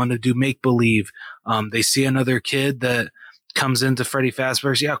play. They want to do make believe. They see another kid that comes into Freddy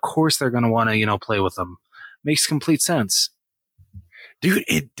Fazbear's. Yeah, of course they're going to want to, play with them. Makes complete sense. Dude,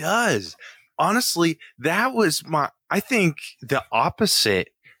 it does. Honestly, that was I think the opposite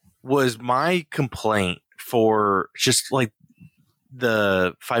was my complaint for just like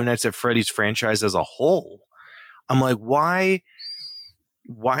the Five Nights at Freddy's franchise as a whole. I'm like, why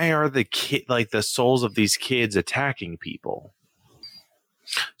are the souls of these kids attacking people?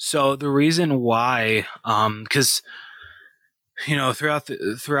 So the reason why, because throughout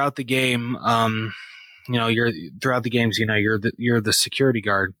the game, you're throughout the games, you're the security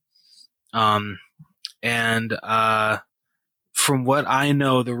guard, and from what I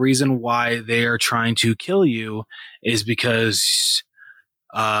know, the reason why they are trying to kill you is because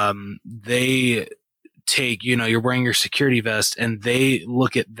they take, you're wearing your security vest, and they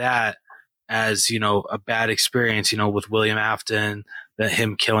look at that as, a bad experience, with William Afton, that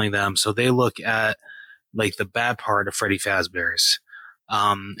him killing them. So they look at like the bad part of Freddy Fazbear's.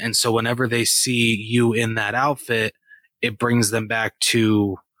 And so whenever they see you in that outfit, it brings them back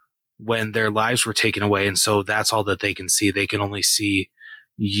to when their lives were taken away. And so that's all that they can see. They can only see,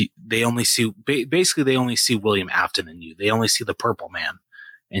 basically they only see William Afton in you. They only see the purple man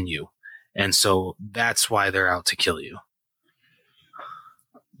in you. And so that's why they're out to kill you.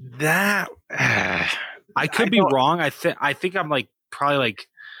 That I could be wrong. I think I'm like probably like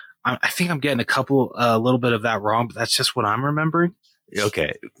I think I'm getting a little bit of that wrong, but that's just what I'm remembering.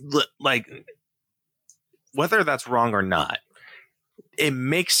 Okay, like whether that's wrong or not, it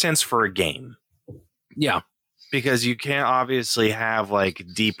makes sense for a game. Yeah, because you can't obviously have like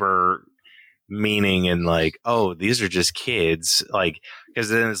deeper meaning in like, oh, these are just kids, like, because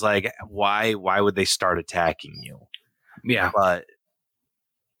then it's like, why would they start attacking you? Yeah, but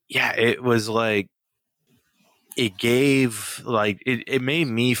yeah, it was like it gave like it made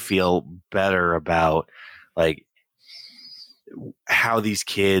me feel better about like how these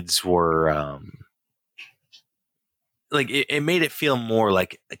kids were like it made it feel more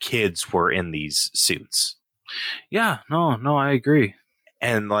like kids were in these suits. Yeah, no, I agree.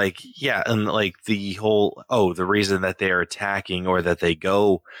 And like, yeah, and like the whole, the reason that they are attacking or that they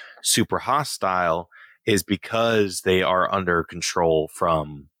go super hostile is because they are under control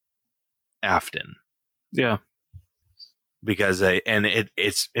from Afton. Yeah. Because it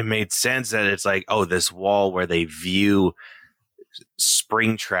made sense that it's like, oh, this wall where they view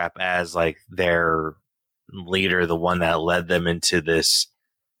Springtrap as like their leader, the one that led them into this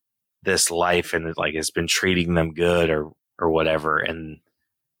life, and like has been treating them good or whatever. And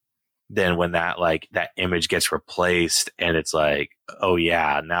then when that image gets replaced and it's like, oh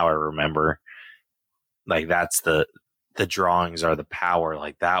yeah, now I remember, like that's the drawings are the power.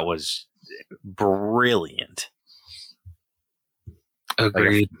 Like that was brilliant.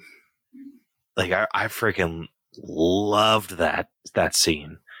 Agreed. Like I freaking loved that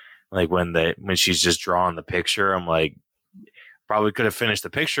scene. Like when she's just drawing the picture, I'm like, probably could have finished the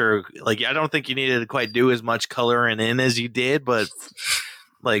picture. Like I don't think you needed to quite do as much coloring in as you did, but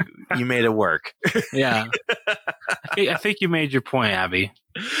like you made it work. Yeah. I think you made your point, Abby.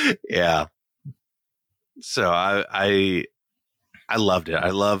 Yeah. So I loved it.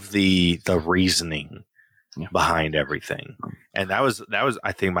 I love the reasoning behind everything. And that was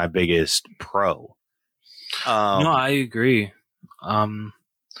I think my biggest pro. No, I agree.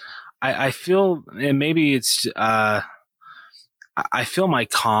 I feel, and maybe it's I feel my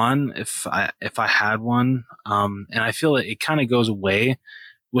con if I had one, and I feel it kind of goes away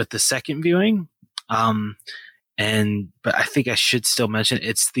with the second viewing, but I think I should still mention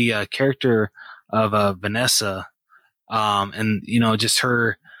it's the character of Vanessa, and just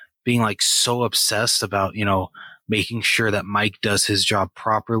her being like so obsessed about making sure that Mike does his job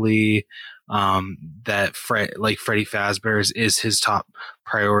properly, that Freddy Fazbear's is his top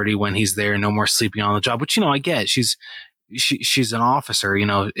priority when he's there. No more sleeping on the job, which I get. She's an officer,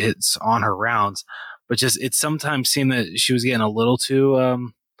 it's on her rounds, but just it sometimes seemed that she was getting a little too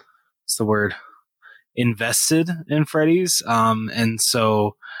what's the word, invested in Freddy's, and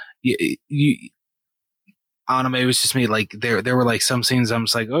so you I don't know, maybe it was just me, like there were like some scenes I'm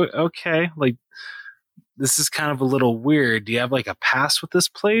just like, oh, okay, like this is kind of a little weird. Do you have like a pass with this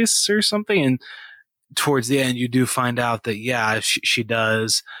place or something? And towards the end you do find out that she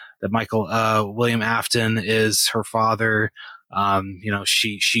does, that William Afton is her father.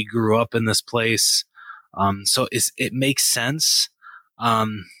 She grew up in this place. So it makes sense.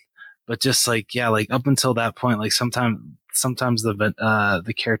 but just like up until that point, like sometimes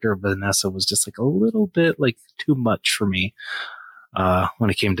the character of Vanessa was just like a little bit like too much for me when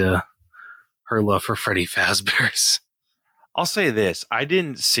it came to her love for Freddy Fazbear's. I'll say this: I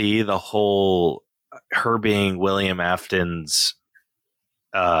didn't see the whole her being William Afton's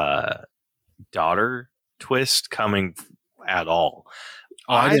daughter twist coming at all.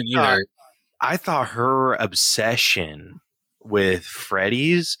 Oh, I didn't either. I thought her obsession with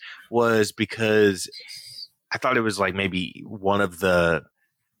Freddy's was because I thought it was like maybe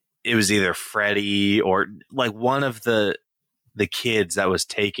it was either Freddy or like one of the kids that was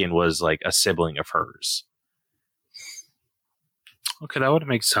taken was like a sibling of hers. Okay, that would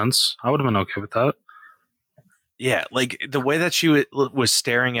make sense. I would have been okay with that. Yeah, like the way that she was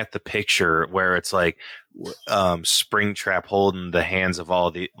staring at the picture where it's like Springtrap holding the hands of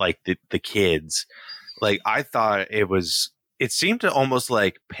all the kids. Like I thought it seemed to almost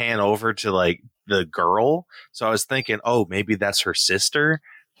like pan over to like the girl. So I was thinking, oh, maybe that's her sister.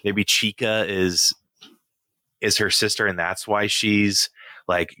 Maybe Chica is her sister, and that's why she's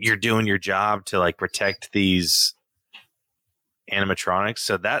like, you're doing your job to like protect these animatronics.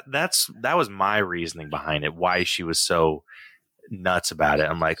 So that was my reasoning behind it, why she was so nuts about it.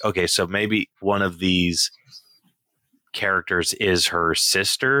 I'm like, okay, so maybe one of these characters is her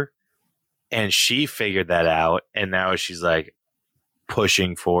sister, and she figured that out, and now she's like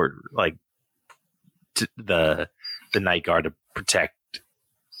pushing for like the night guard to protect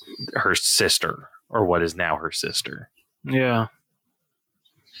her sister, or what is now her sister. Yeah.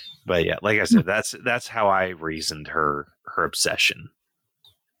 But yeah, like I said, that's how I reasoned her obsession.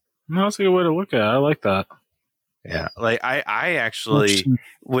 No, that's a good way to look at it. I like that. Yeah, like I actually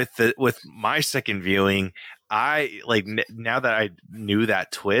with my second viewing, I like now that I knew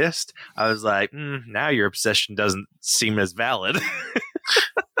that twist, I was like, now your obsession doesn't seem as valid.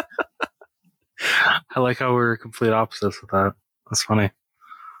 I like how we're complete opposites with that. That's funny.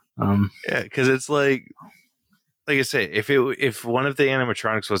 Yeah, because it's like I say, if one of the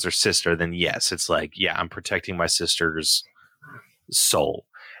animatronics was her sister, then yes, it's like, yeah, I'm protecting my sister's soul.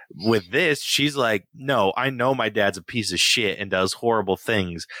 With this, she's like, no, I know my dad's a piece of shit and does horrible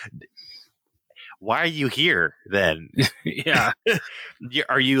things. Why are you here then? Yeah.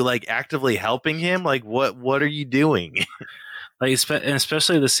 Are you like actively helping him? Like what are you doing? Like, and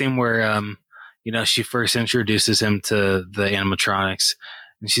especially the scene where she first introduces him to the animatronics,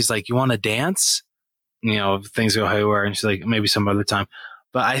 and she's like, you want to dance? Things go haywire, and she's like, maybe some other time.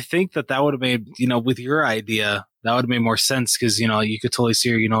 But I think that would have made, with your idea, that would have made more sense, because, you could totally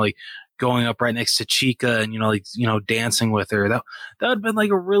see her, like going up right next to Chica and, dancing with her. That would have been like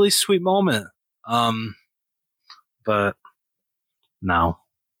a really sweet moment. But no.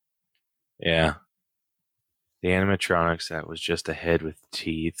 Yeah. The animatronics that was just a head with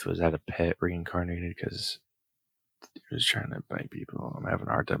teeth, was that a pet reincarnated? Because it was trying to bite people. I'm having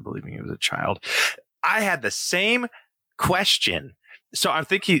a hard time believing it was a child. I had the same question. So I'm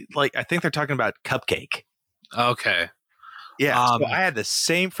thinking, I think they're talking about Cupcake. Okay. Yeah. So I had the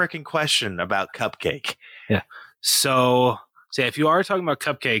same freaking question about Cupcake. Yeah. So yeah, if you are talking about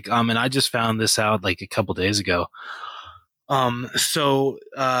Cupcake, and I just found this out like a couple days ago. So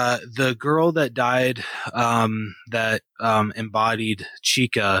the girl that died, that embodied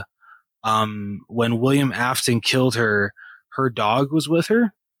Chica, when William Afton killed her, her dog was with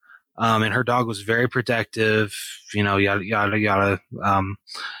her. And her dog was very protective, yada, yada, yada.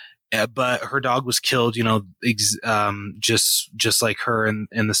 But her dog was killed, just like her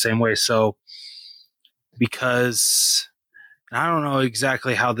in the same way. So, because I don't know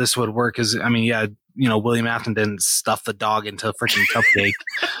exactly how this would work, because William Afton didn't stuff the dog into a freaking Cupcake.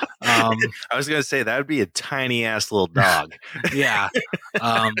 I was gonna say that would be a tiny ass little dog. Yeah.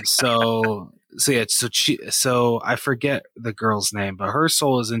 So I forget the girl's name, but her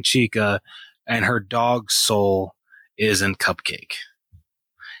soul is in Chica, and her dog's soul is in Cupcake.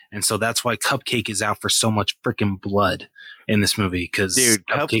 And so that's why Cupcake is out for so much freaking blood in this movie, because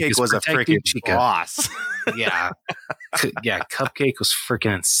Cupcake was a freaking Chica. Boss. Yeah. Yeah, Cupcake was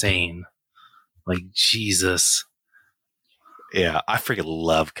freaking insane. Like, Jesus. Yeah, I freaking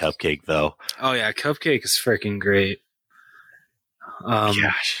love Cupcake, though. Oh, yeah, Cupcake is freaking great.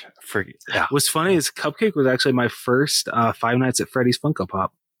 Gosh. Yeah. What's funny is Cupcake was actually my first Five Nights at Freddy's Funko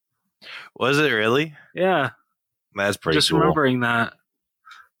Pop. Was it really? Yeah. That's pretty Just cool. remembering that.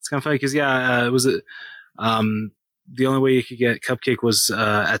 It's kind of funny because, it was the only way you could get Cupcake was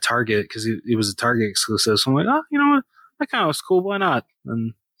at Target, because he was a Target exclusive. So I'm like, oh, you know what? That kind of was cool. Why not?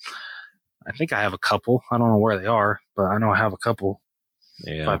 And I think I have a couple. I don't know where they are, but I know I have a couple.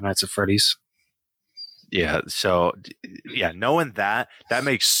 Yeah. Five Nights at Freddy's. Yeah. So, yeah, knowing that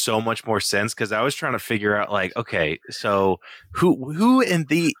makes so much more sense because I was trying to figure out, like, okay, so who in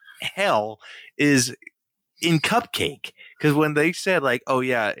the hell is in Cupcake? Because when they said, like, oh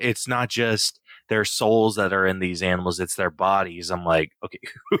yeah, it's not just their souls that are in these animals, it's their bodies. I'm like, okay,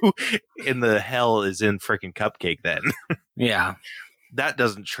 who in the hell is in freaking Cupcake then? Yeah. That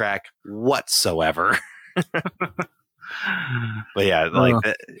doesn't track whatsoever. But yeah, like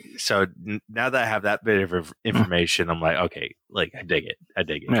that, so now that I have that bit of information, I'm like, okay, like I dig it.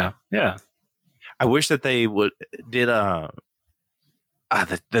 Yeah. Yeah. I wish that they did the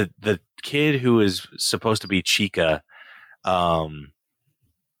kid who is supposed to be Chica.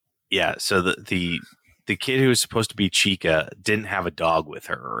 Yeah, so the kid who was supposed to be Chica didn't have a dog with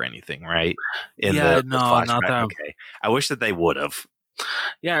her or anything, right? In the no, not flashback. that. Okay, I wish that they would have.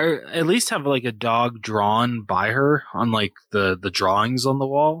 Yeah, or at least have like a dog drawn by her on like the drawings on the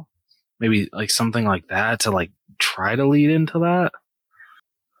wall. Maybe like something like that to like try to lead into that.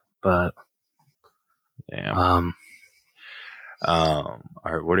 But yeah. All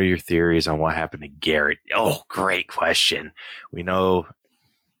right, what are your theories on what happened to Garrett? Oh, great question. We know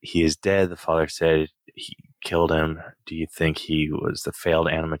he is dead. The father said he killed him. Do you think he was the failed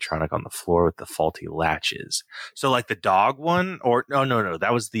animatronic on the floor with the faulty latches? So like the dog one, or no,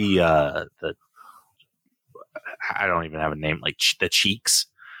 that was the I don't even have a name, like the Cheeks.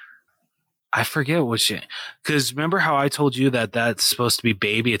 I forget which, because remember how I told you that that's supposed to be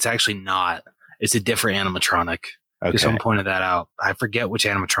Baby? It's actually not. It's a different animatronic. Okay. Someone pointed that out. I forget which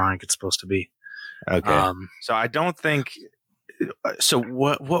animatronic it's supposed to be. Okay. So I don't think. So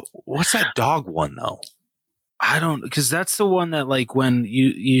what's that dog one though? I don't, because that's the one that like when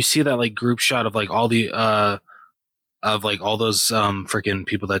you see that like group shot of like all the of like all those freaking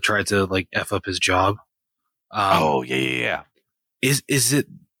people that tried to like F up his job. Oh yeah. Is it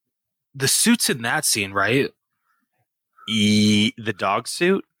the suits in that scene, right? The dog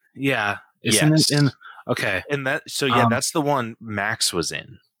suit? Yeah. Isn't it in? Okay. And that, so yeah, that's the one Max was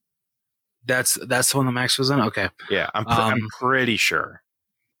in. That's the one that Max was in? Okay. Yeah, I'm pretty sure.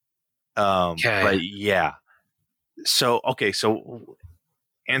 Okay. But yeah. So okay, so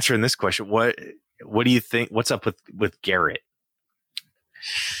answering this question, what do you think? What's up with Garrett?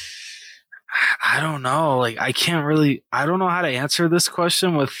 I don't know. Like I don't know how to answer this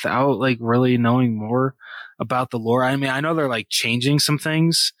question without like really knowing more about the lore. I mean, I know they're like changing some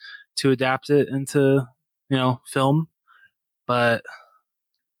things to adapt it into, film, but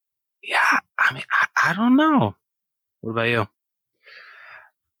yeah, I mean, I don't know. What about you?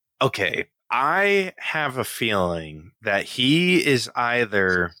 Okay, I have a feeling that he is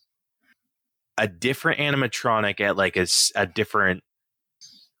either a different animatronic at like a different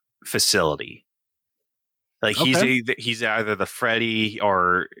facility. Like he's either the Freddy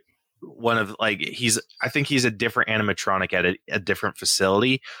or one of like I think he's a different animatronic at a different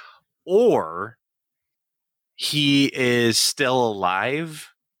facility, or he is still alive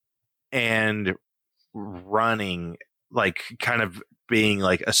and running, like kind of being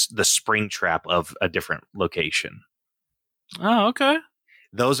like the spring trap of a different location. Oh, okay.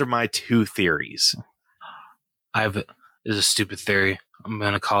 Those are my two theories. Is a stupid theory. I'm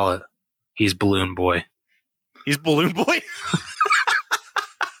gonna call it. He's Balloon Boy. He's Balloon Boy?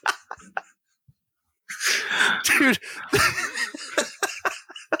 Dude.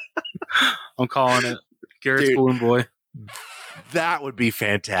 I'm calling it. Garrett's Balloon Boy. That would be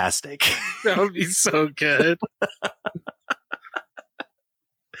fantastic. That would be so good.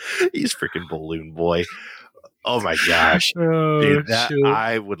 He's freaking Balloon Boy. Oh my gosh. Oh, dude,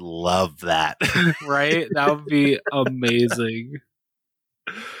 I would love that. Right? That would be amazing.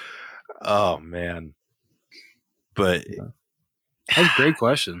 Oh man. But that's a great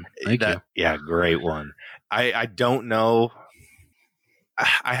question. Thank you. Yeah, great one. I don't know.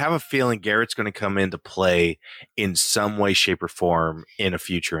 I have a feeling Garrett's going to come into play in some way, shape, or form in a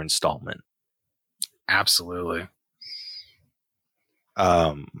future installment. Absolutely.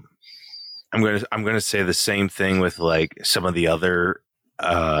 I'm gonna say the same thing with like some of the other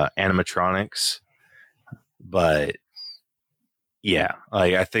animatronics, but yeah,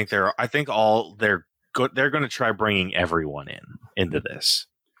 like I think they're going to try bringing everyone into this.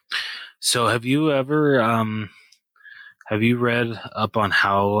 So have you ever have you read up on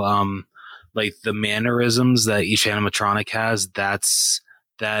how like the mannerisms that each animatronic has that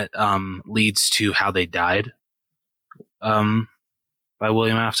leads to how they died? By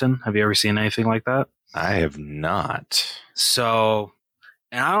William Afton. Have you ever seen anything like that? I have not. So,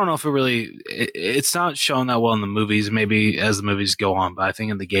 and I don't know if it's not shown that well in the movies, maybe as the movies go on, but I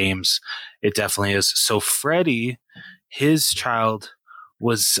think in the games, it definitely is. So Freddy, his child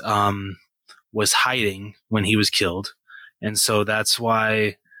was was hiding when he was killed. And so that's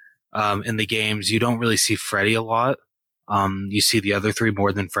why in the games you don't really see Freddy a lot. You see the other three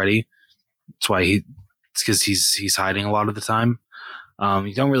more than Freddy. That's why it's because he's hiding a lot of the time.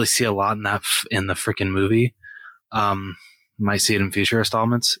 You don't really see a lot in that in the freaking movie. Might see it in future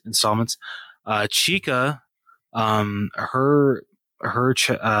installments. Chica, the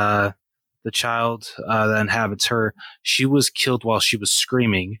child that inhabits her, she was killed while she was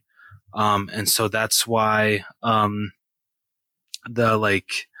screaming, and so that's why the like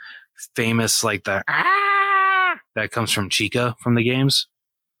famous like the that comes from Chica from the games.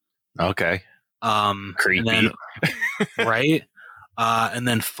 Okay. Creepy. And then, right? And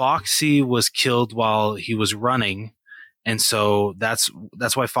then Foxy was killed while he was running. And so that's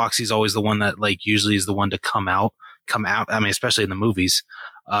why Foxy's always the one that like usually is the one to come out. I mean, especially in the movies,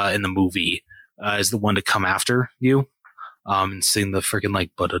 in the movie, is the one to come after you, and sing the freaking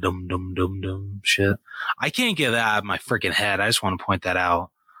like dum dum dum dum shit. I can't get that out of my freaking head. I just want to point that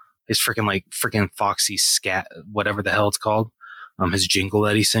out. His freaking Foxy scat, whatever the hell it's called. His jingle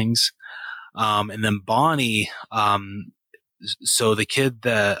that he sings. And then Bonnie, so the kid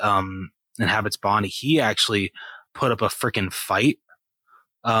that inhabits Bonnie, he actually put up a freaking fight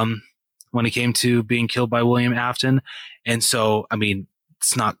when it came to being killed by William Afton. And so, I mean,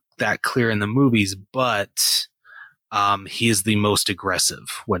 it's not that clear in the movies, but he is the most aggressive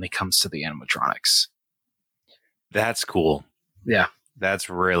when it comes to the animatronics. That's cool. Yeah. That's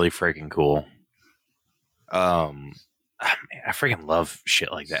really freaking cool. Man, I freaking love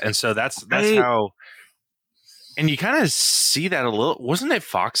shit like that. And so that's how, and you kind of see that a little. Wasn't it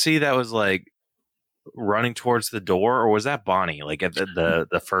Foxy that was like running towards the door, or was that Bonnie? Like at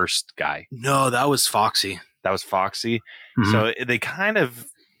the first guy? No, that was Foxy. That was Foxy. Mm-hmm. So they kind of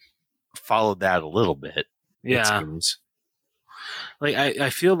followed that a little bit. Yeah. Like I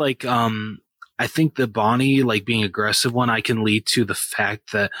feel like I think the Bonnie like being aggressive one I can lead to the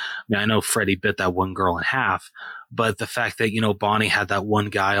fact that I know Freddy bit that one girl in half, but the fact that Bonnie had that one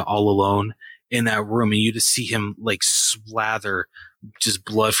guy all alone in that room and you just see him like slather just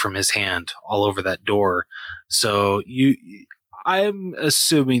blood from his hand all over that door. So I'm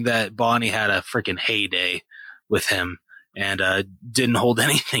assuming that Bonnie had a freaking heyday with him and didn't hold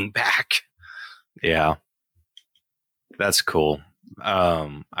anything back. Yeah. That's cool.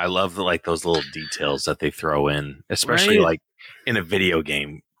 I love like those little details that they throw in, especially right? like in a video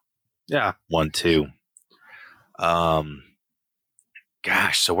game. Yeah. 1, 2.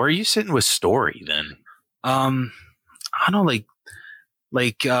 Gosh, so where are you sitting with story then? I don't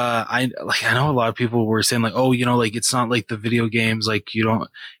I know a lot of people were saying like, oh, like it's not like the video games, like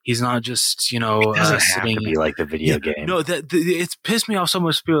he's not just it doesn't have sitting to be like the video game. No, it's pissed me off so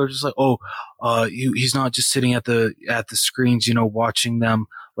much. People are just like, oh, he's not just sitting at the screens, watching them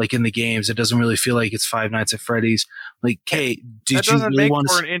like in the games. It doesn't really feel like it's Five Nights at Freddy's. Like, hey, that doesn't make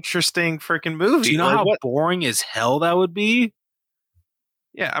for an interesting freaking movie. Do you know like, how boring as hell that would be?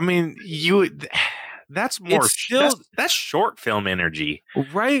 Yeah, I mean, that's more that's short film energy,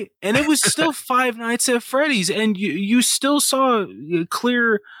 right? And it was still Five Nights at Freddy's, and you still saw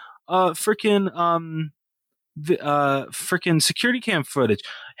clear freaking security cam footage.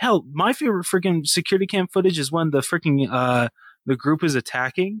 Hell, my favorite freaking security cam footage is when the freaking the group is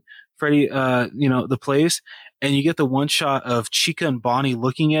attacking Freddy, the place, and you get the one shot of Chica and Bonnie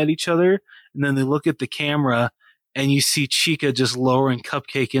looking at each other, and then they look at the camera, and you see Chica just lowering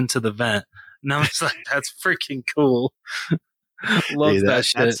Cupcake into the vent. And I was like, that's freaking cool. Love that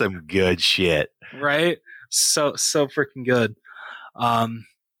shit. That's some good shit. Right? So freaking good.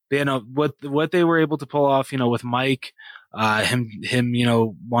 What they were able to pull off, with Mike, him,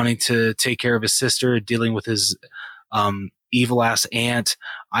 wanting to take care of his sister, dealing with his evil ass aunt,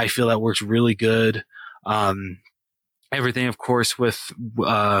 I feel that works really good. Everything, of course, with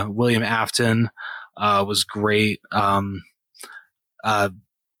William Afton was great. I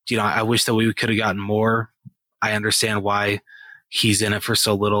wish that we could have gotten more. I understand why he's in it for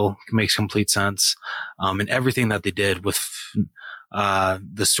so little. It makes complete sense. And everything that they did with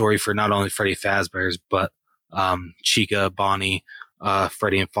the story for not only Freddy Fazbear's, but Chica, Bonnie,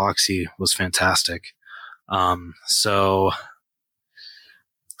 Freddy, and Foxy was fantastic. So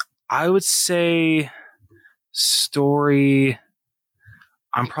I would say story,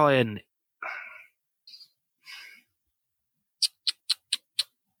 I'm probably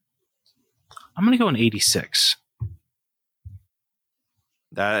I'm going to go in 86.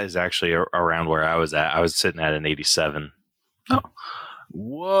 That is actually around where I was at. I was sitting at an 87. Oh,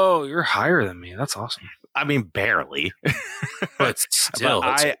 whoa! You're higher than me. That's awesome. I mean, barely, but still,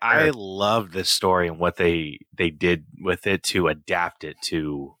 I love this story and what they did with it to adapt it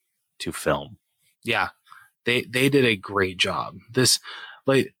to to film. Yeah, they did a great job. This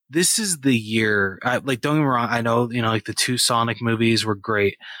is the year. Like, don't get me wrong. I know, like the 2 Sonic movies were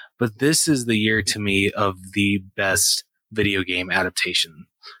great, but this is the year to me of the best video game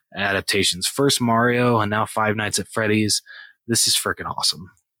adaptations. First Mario, and now Five Nights at Freddy's. This is freaking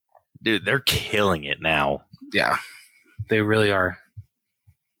awesome, dude. They're killing it now. Yeah, they really are.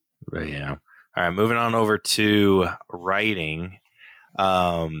 But yeah. All right, moving on over to writing.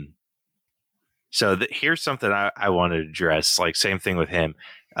 So here's something I want to address. Like, same thing with him.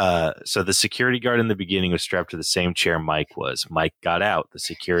 So the security guard in the beginning was strapped to the same chair Mike was. Mike got out. The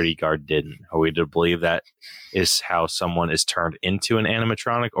security guard didn't. Are we to believe that is how someone is turned into an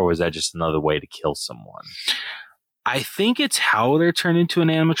animatronic, or was that just another way to kill someone? I think it's how they're turned into an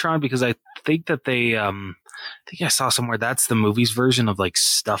animatronic, because I think that they, I think I saw somewhere that's the movie's version of like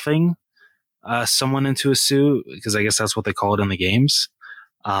stuffing someone into a suit, because I guess that's what they call it in the games.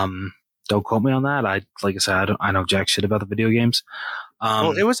 Don't quote me on that. Like I said, I know jack shit about the video games.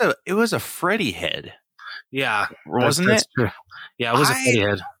 Well, it was a Freddy head. Yeah, wasn't it? True. Yeah, it was a Freddy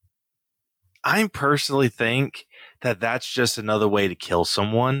head. I personally think that that's just another way to kill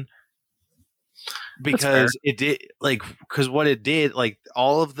someone, because it did because what it did, like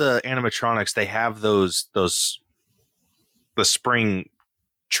all of the animatronics, they have the spring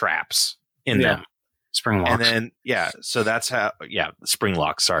traps in them. Spring locks. And then, so that's how, spring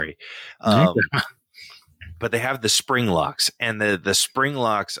locks, sorry. But they have the spring locks, and the spring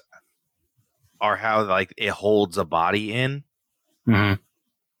locks are how like it holds a body in. Mm-hmm.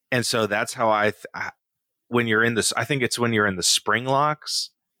 And so that's how when you're in this, I think it's when you're in the spring locks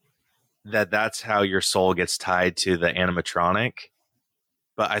that's how your soul gets tied to the animatronic.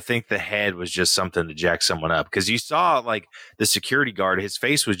 But I think the head was just something to jack someone up, because you saw like the security guard, his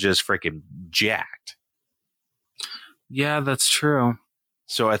face was just freaking jacked. Yeah, that's true.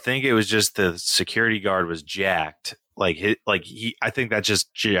 So I think it was just the security guard was jacked. I think that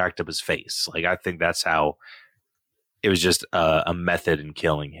just jacked up his face. Like, I think that's how it was, just a method in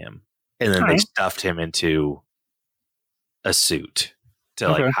killing him. And then they stuffed him into a suit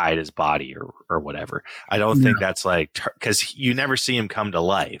to hide his body or whatever. I don't think that's because you never see him come to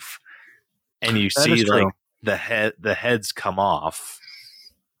life, and you see like the heads come off.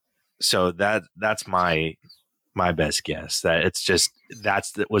 So that's my best guess, that it's just that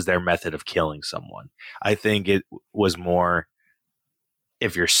was their method of killing someone. I think it was more,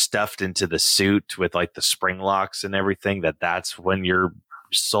 if you're stuffed into the suit with like the spring locks and everything, that's when your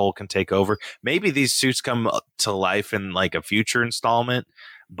soul can take over. Maybe these suits come to life in like a future installment,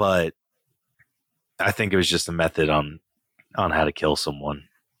 but I think it was just a method on how to kill someone.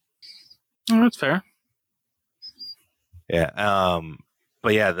 Oh, that's fair. Yeah.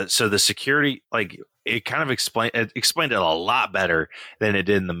 But yeah, so the security, like, it kind of explained it a lot better than it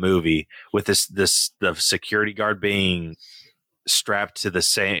did in the movie, with the security guard being strapped to the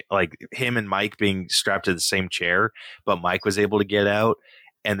same, like him and Mike being strapped to the same chair, but Mike was able to get out,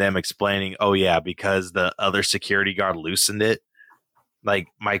 and them explaining, oh yeah, because the other security guard loosened it, like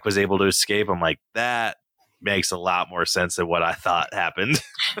Mike was able to escape. I'm like, that makes a lot more sense than what I thought happened.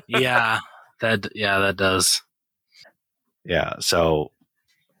 that does. Yeah. So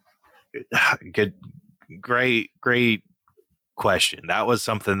good, great question. That was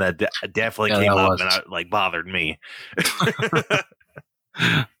something that definitely came up and bothered me.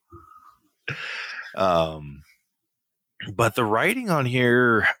 But the writing on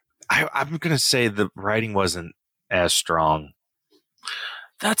here, I'm gonna say the writing wasn't as strong.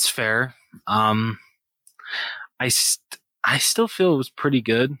 That's fair. I still feel it was pretty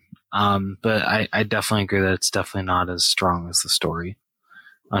good. But I definitely agree that it's definitely not as strong as the story,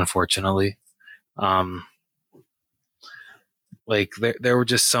 unfortunately. Like there were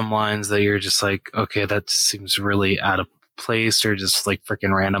just some lines that you're just like, okay, that seems really out of place, or just like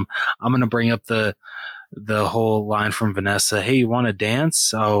freaking random. I'm gonna bring up the whole line from Vanessa. Hey, you want to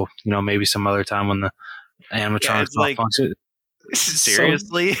dance? Oh, maybe some other time when the animatronics malfunction.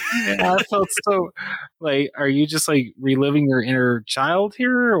 Seriously? I felt so like, are you just like reliving your inner child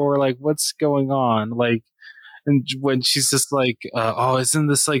here, or like what's going on? Like, and when she's just like, oh, isn't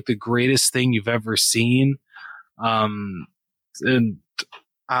this like the greatest thing you've ever seen? And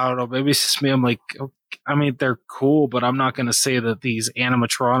I don't know, maybe it's just me. I'm like, okay, I mean, they're cool, but I'm not going to say that these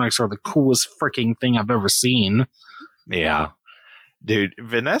animatronics are the coolest freaking thing I've ever seen. Yeah. Dude,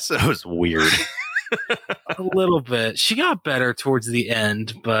 Vanessa was weird. A little bit. She got better towards the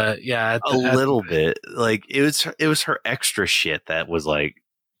end, but yeah, a little bit. Like, it was her extra shit that was like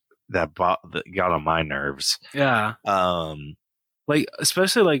that got on my nerves. Yeah. Like,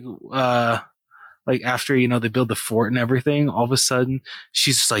 especially like like after they build the fort and everything, all of a sudden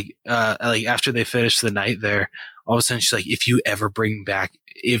she's just like after they finish the night there, all of a sudden she's like, if you ever bring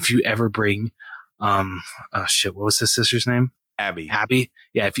oh shit, what was his sister's name? Abby.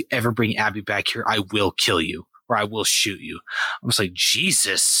 Yeah, if you ever bring Abby back here, I will kill you or I will shoot you. I was like,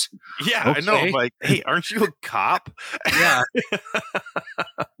 Jesus. Yeah, okay. I know. I'm like, hey, aren't you a cop? Yeah.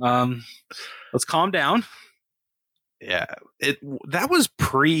 Let's calm down. Yeah, that was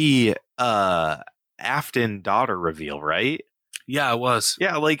pre Afton daughter reveal, right? Yeah, it was.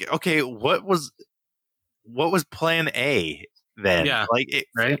 Yeah, like, okay, what was plan A then? Yeah, like,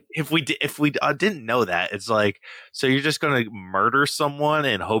 right? If we didn't know that, it's like, so you're just gonna murder someone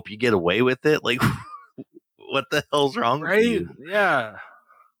and hope you get away with it? Like, what the hell's wrong with you? Yeah.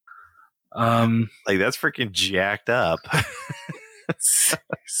 Like, that's freaking jacked up.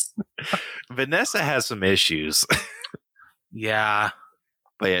 Vanessa has some issues. Yeah.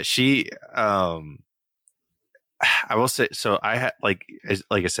 But yeah, she I will say, so I had like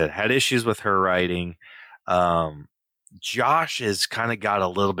I said, had issues with her writing. Josh has kind of got a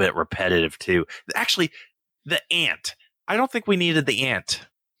little bit repetitive too. Actually, the ant. I don't think we needed the ant.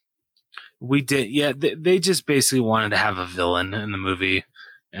 We did. Yeah, they just basically wanted to have a villain in the movie.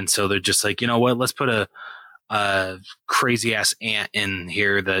 And so they're just like, you know what? Let's put a crazy ass ant in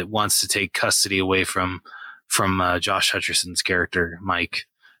here that wants to take custody away from Josh Hutcherson's character, Mike.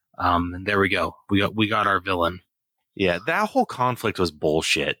 And there we go. We got our villain. Yeah, that whole conflict was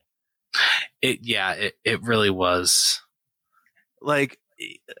bullshit. It really was. Like,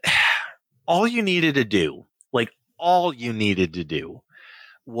 all you needed to do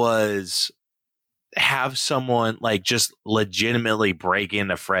was have someone like just legitimately break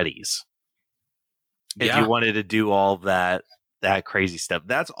into Freddy's. If you wanted to do all that crazy stuff,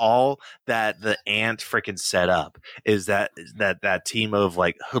 that's all that the ant freaking set up, is that team of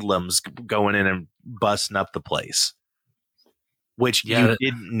like hoodlums going in and busting up the place, which you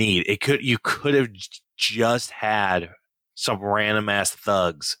didn't need. You could have just had some random ass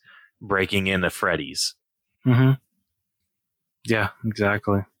thugs breaking into Freddy's. Mm-hmm. Yeah,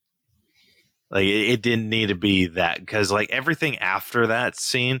 exactly. Like, it didn't need to be that, because like everything after that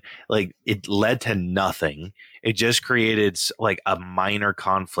scene, like, it led to nothing. It just created like a minor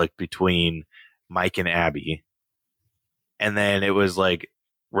conflict between Mike and Abby, and then it was like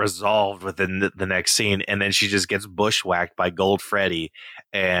resolved within the next scene, and then she just gets bushwhacked by Gold Freddy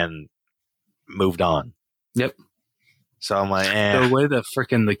and moved on. Yep. So I'm like, the way that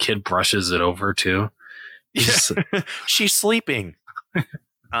freaking the kid brushes it over too. She's sleeping.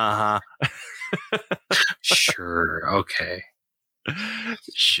 Uh-huh. Sure. Okay.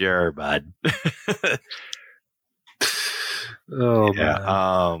 Sure, bud. Oh yeah.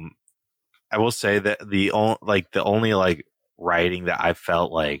 Man. I will say that the only writing that I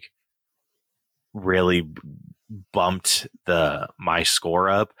felt like really bumped my score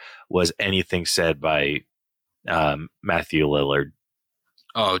up was anything said by Matthew Lillard.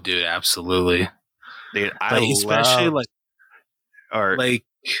 Oh, dude, absolutely. Dude, especially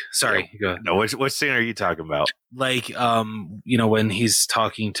sorry, go ahead. No, what scene are you talking about? Like, when he's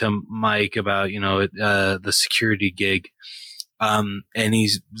talking to Mike about, the security gig, and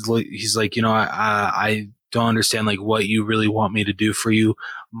he's like, I don't understand like what you really want me to do for you,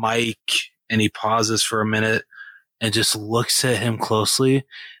 Mike. And he pauses for a minute and just looks at him closely, and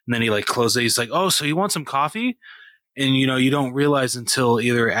then he like closes it. He's like, oh, so you want some coffee? And you don't realize until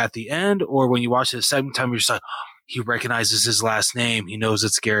either at the end or when you watch it the second time, you're just like, he recognizes his last name. He knows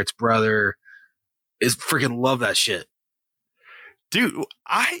it's Garrett's brother. Is freaking love that shit. Dude,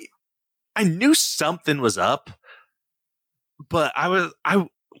 I knew something was up, but I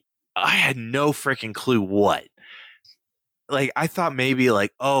had no freaking clue what. Like, I thought maybe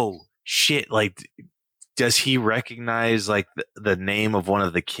like, oh shit, like, does he recognize like the name of one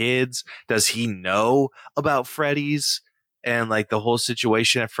of the kids? Does he know about Freddy's and like the whole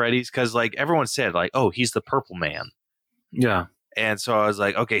situation at Freddy's? Because like everyone said like, oh, he's the purple man. Yeah. And so I was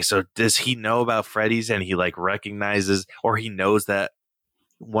like, okay, so does he know about Freddy's, and he like recognizes, or he knows that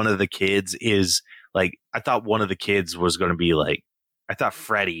one of the kids is like, I thought one of the kids was going to be like, I thought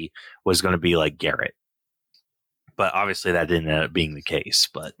Freddy was going to be like Garrett, but obviously that didn't end up being the case.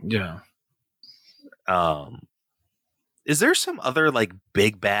 But yeah. Is there some other like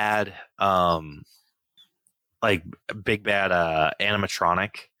big bad animatronic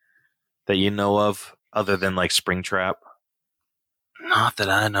that you know of other than like Springtrap? Not that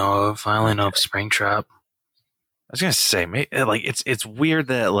I know of. I only know of Springtrap. I was gonna say, like, it's weird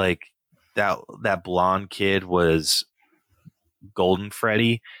that like that blonde kid was Golden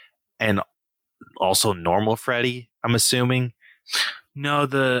Freddy and also normal Freddy, I'm assuming. No,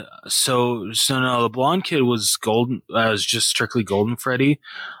 the blonde kid was golden. Was just strictly Golden Freddy.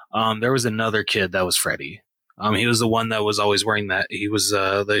 There was another kid that was Freddy. He was the one that was always wearing that. He was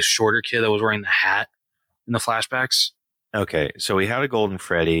the shorter kid that was wearing the hat in the flashbacks. Okay, so we had a Golden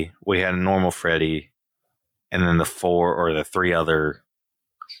Freddy, we had a normal Freddy, and then the three other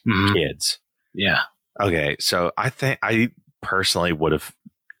kids. Yeah. Okay, so I think I personally would have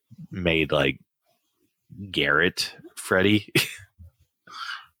made like Garrett Freddy,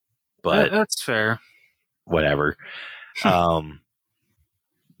 but that's fair. Whatever. Yeah.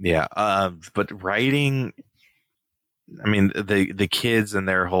 But writing, I mean, the kids and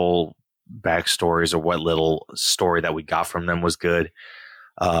their whole backstories, or what little story that we got from them, was good.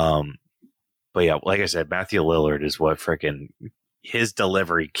 But yeah, like I said, Matthew Lillard is what freaking, his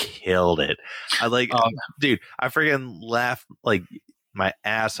delivery killed it. Dude, I freaking laughed like my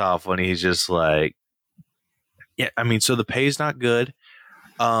ass off when he's just like, yeah, I mean, so the pay's not good,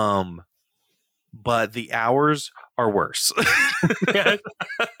 but the hours are worse.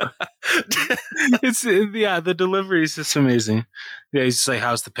 The delivery is just amazing. Yeah, he's just like,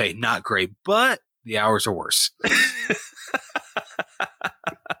 how's the pay? Not great, but the hours are worse.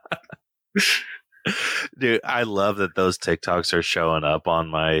 Dude, I love that those TikToks are showing up on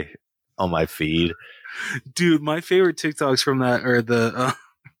my feed. Dude, my favorite TikToks from that are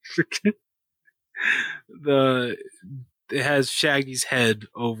it has Shaggy's head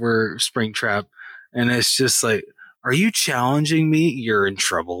over Springtrap, and it's just like, are you challenging me? You're in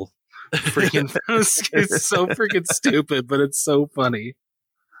trouble. Freaking, it's so freaking stupid, but it's so funny.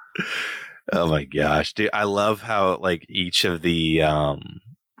 Oh my gosh, dude! I love how like each of the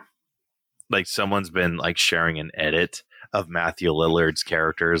like someone's been like sharing an edit of Matthew Lillard's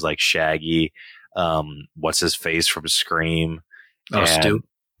characters, like Shaggy, what's his face from Scream, Stu.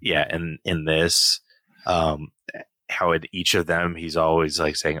 Yeah, and in this, how in each of them he's always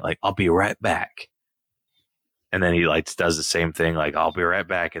like saying like, "I'll be right back." And then he like does the same thing, like, "I'll be right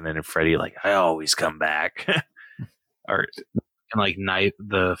back." And then in Freddy, like, "I always come back." Or and like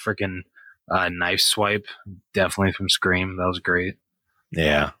the freaking knife swipe, definitely from Scream. That was great.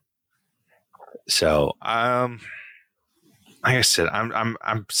 Yeah. So, like I said,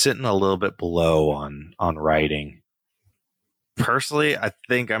 I'm sitting a little bit below on writing. Personally, I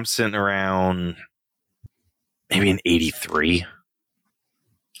think I'm sitting around maybe an 83.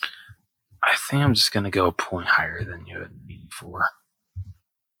 I think I'm just going to go a point higher than you at 84.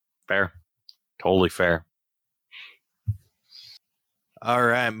 Fair. Totally fair. All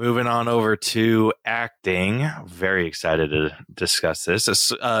right, moving on over to acting. Very excited to discuss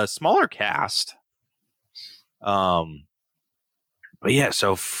this. A smaller cast. But yeah,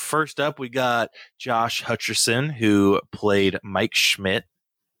 so first up we got Josh Hutcherson, who played Mike Schmidt.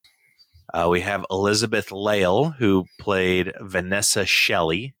 We have Elizabeth Lale, who played Vanessa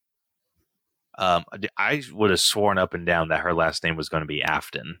Shelley. I would have sworn up and down that her last name was going to be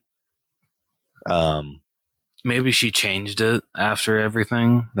Afton. Maybe she changed it after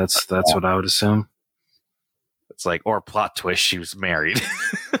everything. That's what I would assume. It's like, or plot twist, she was married.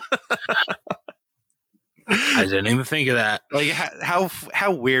 I didn't even think of that. Like,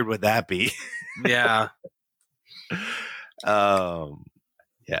 how weird would that be? Yeah.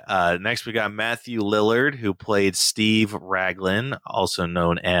 Next we got Matthew Lillard, who played Steve Raglan, also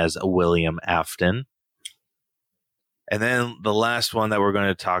known as William Afton. And then the last one that we're going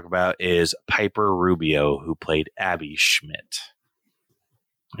to talk about is Piper Rubio, who played Abby Schmidt.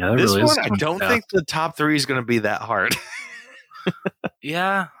 Yeah, this really one, I don't think the top three is going to be that hard.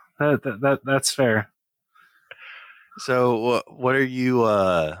 Yeah, that's fair. So, what are you?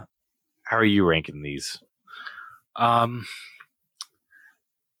 How are you ranking these? Mine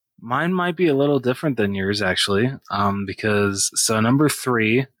might be a little different than yours, actually. Because number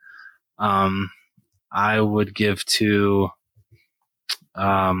 3, I would give to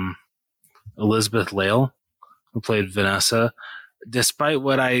Elizabeth Lale, who played Vanessa. Despite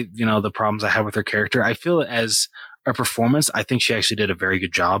what the problems I have with her character, I feel as a performance, I think she actually did a very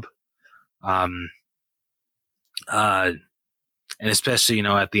good job. And especially,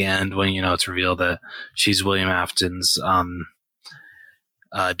 at the end when, it's revealed that she's William Afton's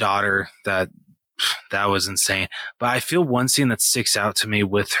daughter, that was insane. But I feel one scene that sticks out to me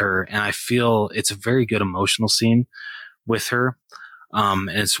with her, and I feel it's a very good emotional scene with her. And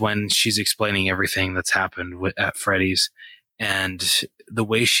it's when she's explaining everything that's happened at Freddy's, and the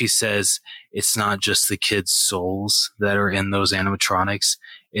way she says it's not just the kids' souls that are in those animatronics,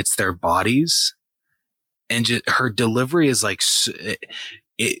 it's their bodies. And her delivery is like,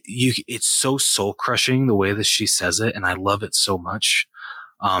 it's so soul crushing the way that she says it, and I love it so much.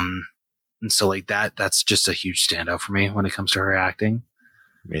 And so like that's just a huge standout for me when it comes to her acting.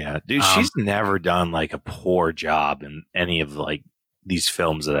 Yeah, dude, she's never done like a poor job in any of like these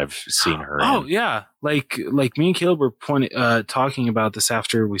films that I've seen her in. Oh yeah, like me and Caleb were talking about this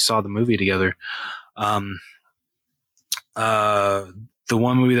after we saw the movie together. The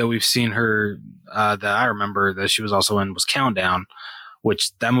one movie that we've seen her that I remember that she was also in was Countdown,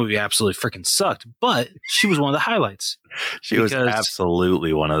 which that movie absolutely freaking sucked, but she was one of the highlights. She was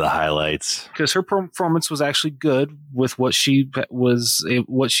absolutely one of the highlights because her performance was actually good with what she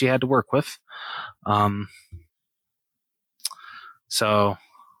had to work with. So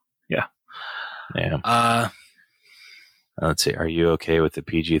yeah. Let's see. Are you okay with the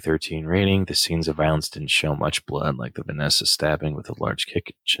PG-13 rating? The scenes of violence didn't show much blood, like the Vanessa stabbing with a large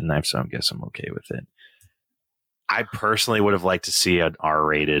kitchen knife, so I guess I'm okay with it. I personally would have liked to see an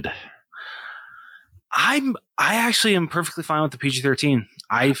R-rated. I actually am perfectly fine with the PG-13.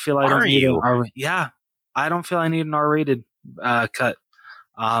 I feel I don't need an R. Yeah, I don't feel I need an R-rated cut.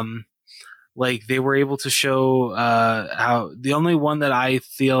 Like they were able to show how the only one that I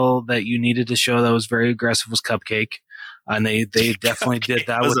feel that you needed to show that was very aggressive was Cupcake, and they definitely did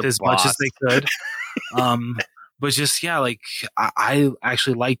that with as much as they could. But just like I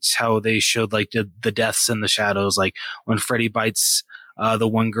actually liked how they showed like the deaths in the shadows. Like when Freddy bites the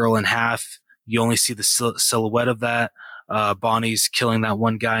one girl in half, you only see the silhouette of that. Bonnie's killing that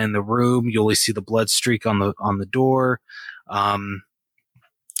one guy in the room. You only see the blood streak on the door.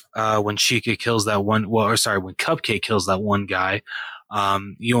 When Chica kills that one, when Cupcake kills that one guy,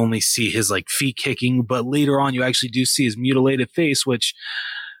 you only see his like feet kicking, but later on you actually do see his mutilated face, which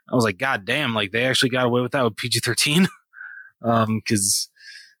I was like, God damn, like they actually got away with that with PG-13. Cause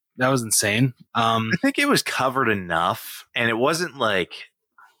that was insane. I think it was covered enough and it wasn't like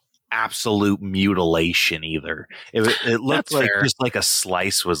absolute mutilation either. It looked like fair. Just like a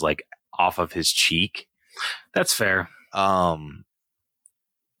slice was like off of his cheek. That's fair.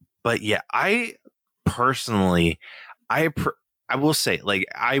 But yeah, I personally, I will say, like,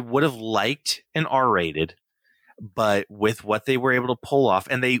 I would have liked an R-rated, but with what they were able to pull off,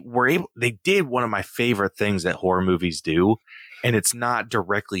 and they did one of my favorite things that horror movies do, and it's not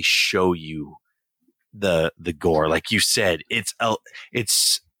directly show you the gore, like you said. It's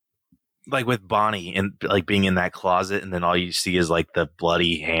like with Bonnie and like being in that closet, and then all you see is like the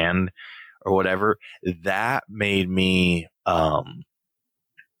bloody hand or whatever. That made me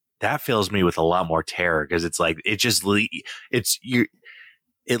that fills me with a lot more terror because it's like it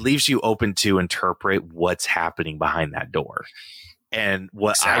leaves you open to interpret what's happening behind that door. And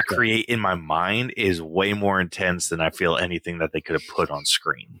what I create in my mind is way more intense than I feel anything that they could have put on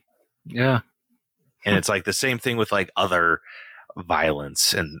screen. Yeah. And it's like the same thing with like other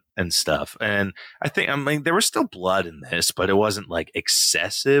violence and stuff. And I mean, there was still blood in this, but it wasn't like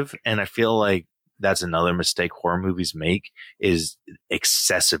excessive. And I feel like that's another mistake horror movies make is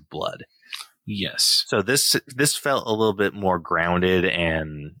excessive blood. Yes. So this felt a little bit more grounded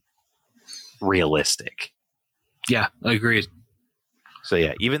and realistic. Yeah, agreed. So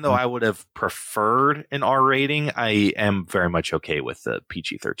yeah, even though I would have preferred an R rating, I am very much okay with the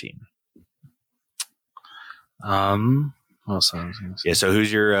PG-13. What else I was gonna say? Yeah, so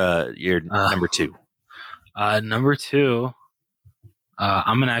who's your number two? Number two,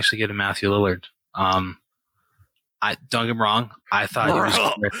 I'm gonna actually get a Matthew Lillard. I don't get me wrong. I thought he was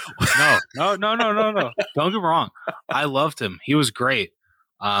great. No. Don't get me wrong. I loved him. He was great.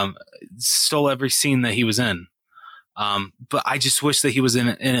 Stole every scene that he was in. But I just wish that he was in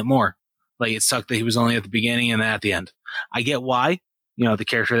it more. Like it sucked that he was only at the beginning and then at the end. I get why, the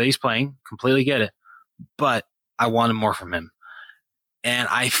character that he's playing, completely get it. But I wanted more from him. And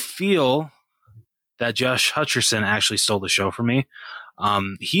I feel that Josh Hutcherson actually stole the show for me.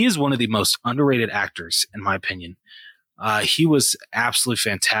 He is one of the most underrated actors, in my opinion. He was absolutely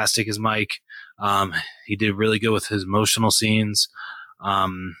fantastic as Mike. He did really good with his emotional scenes. I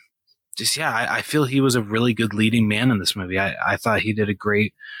feel he was a really good leading man in this movie. I thought he did a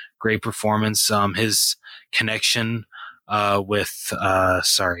great performance. His connection with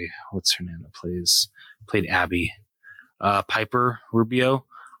what's her name that played Abby, Piper Rubio.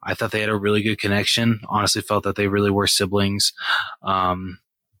 I thought they had a really good connection. Honestly, felt that they really were siblings. I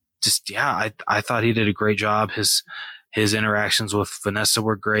thought he did a great job. His interactions with Vanessa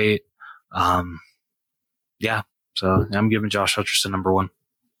were great. So I'm giving Josh Hutcherson number one.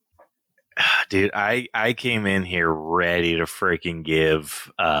 Dude, I came in here ready to freaking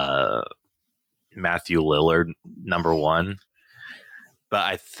give Matthew Lillard number one, but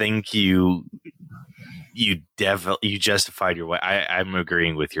I think you justified your way. I'm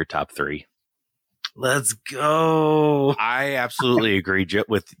agreeing with your top three. Let's go. I absolutely agree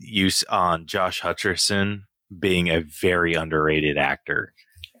with you on Josh Hutcherson being a very underrated actor.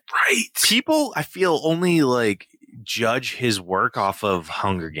 Right. People, I feel, only like judge his work off of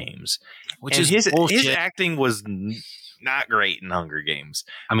Hunger Games, Which and is his acting was not great in Hunger Games.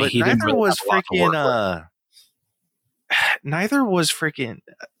 I mean, but he didn't really have a lot to work with. Neither was freaking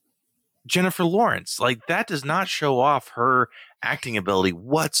Jennifer Lawrence. Like, that does not show off her acting ability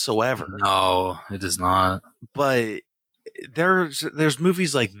whatsoever. No, it does not. But there's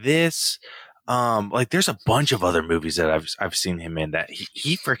movies like this. Like there's a bunch of other movies that I've seen him in that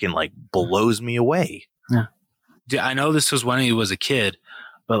he freaking like blows me away. Yeah. I know this was when he was a kid,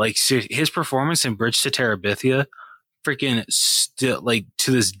 but like his performance in Bridge to Terabithia, freaking still like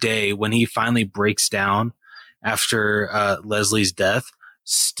to this day when he finally breaks down after Leslie's death,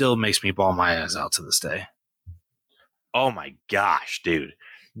 still makes me bawl my eyes out to this day. Oh my gosh, dude.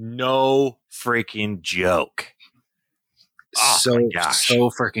 No freaking joke. Oh so my gosh. So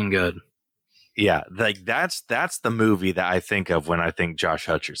freaking good. Yeah, like that's the movie that I think of when I think Josh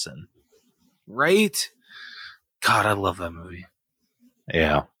Hutcherson. Right? God, I love that movie.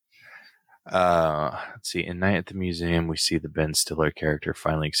 Yeah. Let's see. In Night at the Museum, we see the Ben Stiller character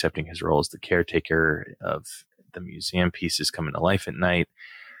finally accepting his role as the caretaker of the museum pieces coming to life at night.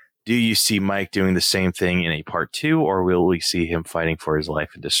 Do you see Mike doing the same thing in a part 2, or will we see him fighting for his life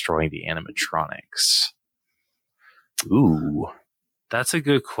and destroying the animatronics? Ooh. That's a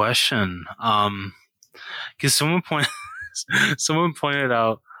good question. Because someone pointed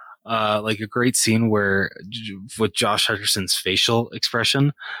out like a great scene where with Josh Hutcherson's facial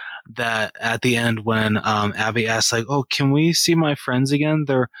expression, that at the end when Abby asks like, "Oh, can we see my friends again?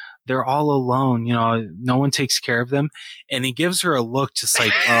 They're all alone. You know, no one takes care of them," and he gives her a look just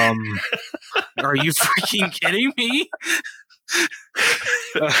like, "Are you freaking kidding me?"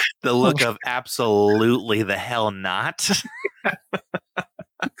 The look of absolutely the hell not.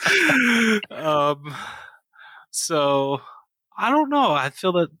 So I don't know. I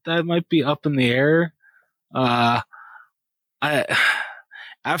feel that might be up in the air. I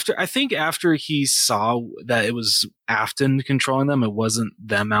think after he saw that it was Afton controlling them, it wasn't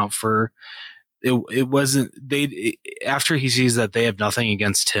them out for it. It wasn't after he sees that they have nothing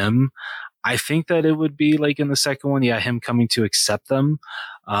against him. I think that it would be like in the second one, yeah, him coming to accept them.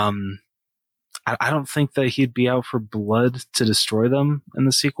 I don't think that he'd be out for blood to destroy them in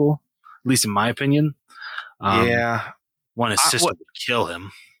the sequel, at least in my opinion. Yeah. One his sister would kill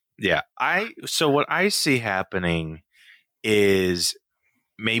him. Yeah. So what I see happening is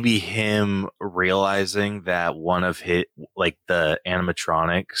maybe him realizing that one of his, like the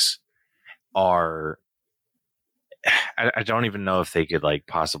animatronics are, I don't even know if they could like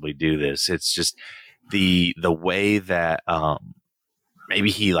possibly do this. It's just the way that maybe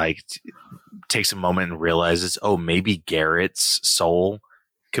he like takes a moment and realizes, oh, maybe Garrett's soul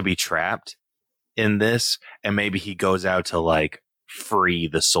could be trapped in this, and maybe he goes out to like free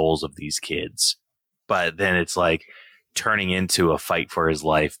the souls of these kids, but then it's like turning into a fight for his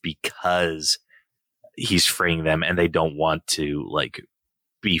life because he's freeing them and they don't want to like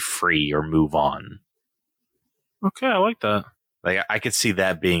be free or move on. Okay, I like that. Like I could see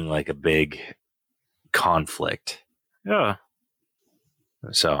that being like a big conflict. Yeah.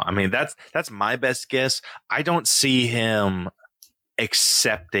 So I mean that's my best guess. I don't see him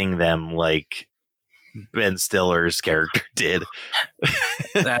accepting them like Ben Stiller's character did.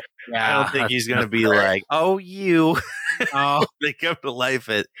 I don't think he's going to be like, "Oh, you." Oh, they come to life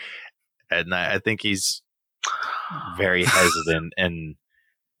at night. I think he's very hesitant, and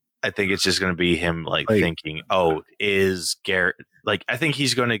I think it's just going to be him like thinking, "Oh, is Garrett?" Like, I think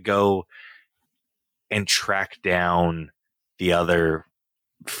he's going to go and track down the other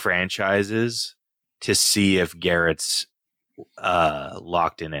franchises to see if Garrett's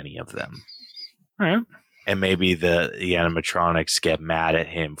locked in any of them. All right. And maybe the animatronics get mad at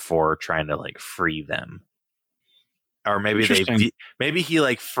him for trying to like free them. Or maybe maybe he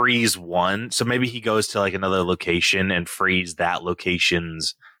like frees one. So maybe he goes to like another location and frees that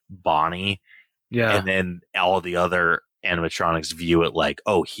location's Bonnie. Yeah. And then all the other animatronics view it like,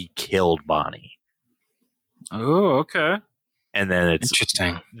 oh, he killed Bonnie. Oh, okay. And then it's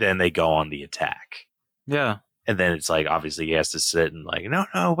interesting. Then they go on the attack. Yeah. And then it's like, obviously he has to sit and like,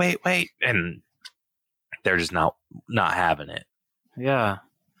 no, wait. And they're just not having it. Yeah.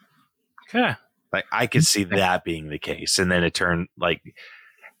 Okay. Like I could see that being the case. And then it turned like,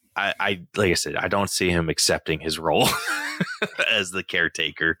 I like I said, I don't see him accepting his role as the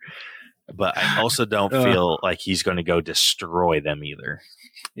caretaker, but I also don't feel like he's going to go destroy them either.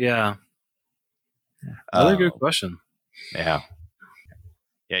 Yeah. Another good question. Yeah.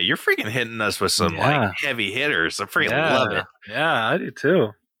 Yeah, you're freaking hitting us with some like heavy hitters. I freaking love it. Yeah, I do too.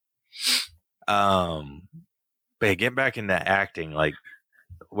 But get back into acting. Like,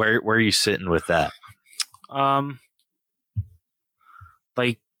 where are you sitting with that? Like,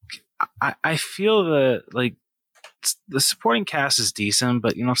 I feel that like the supporting cast is decent,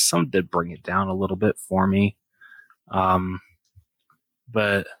 but some did bring it down a little bit for me. But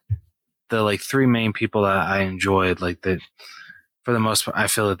the like three main people that I enjoyed, like for the most part, I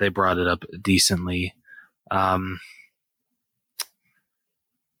feel that they brought it up decently. I'd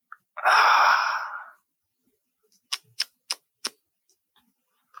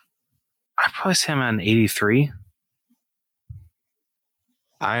probably say I'm at an 83.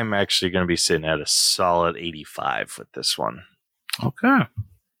 I'm actually going to be sitting at a solid 85 with this one. Okay.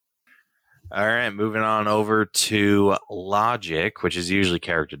 All right, moving on over to logic, which is usually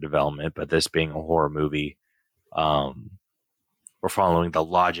character development, but this being a horror movie, we're following the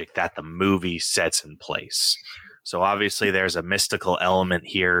logic that the movie sets in place. So obviously there's a mystical element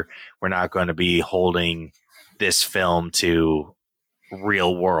here. We're not going to be holding this film to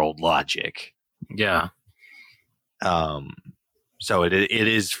real world logic. Yeah. So it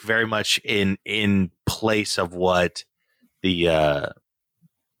is very much in place of what the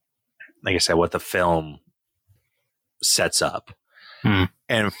like I said, what the film sets up.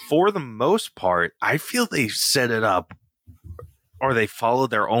 And for the most part, I feel they set it up or they follow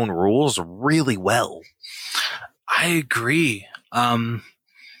their own rules really well. I agree. Like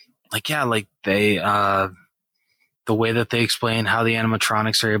they the way that they explain how the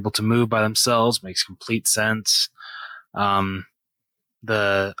animatronics are able to move by themselves makes complete sense. I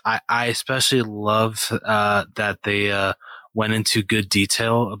especially love that they went into good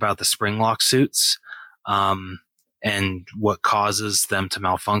detail about the spring lock suits and what causes them to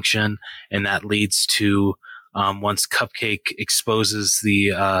malfunction, and that leads to once Cupcake exposes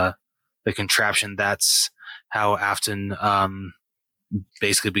the contraption, that's how Afton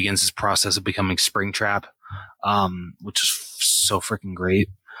basically begins his process of becoming Springtrap, which is so freaking great.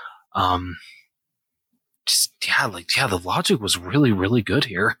 The logic was really, really good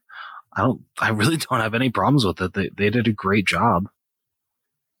here. I really don't have any problems with it. They did a great job.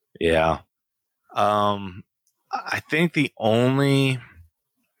 Yeah. I think the only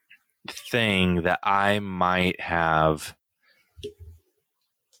thing that I might have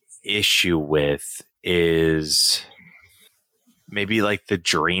issue with is maybe like the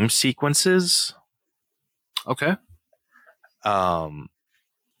dream sequences. Okay. And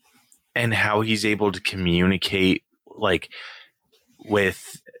how he's able to communicate like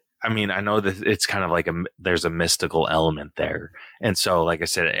with, I mean, I know that it's kind of like there's a mystical element there. And so, like I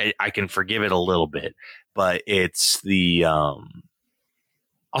said, I can forgive it a little bit, but it's the, I'll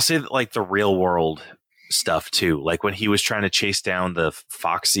say that like the real world stuff too. Like when he was trying to chase down the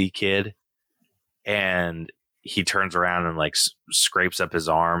Foxy kid and he turns around and like scrapes up his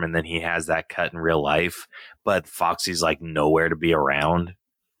arm and then he has that cut in real life, but Foxy's like nowhere to be around.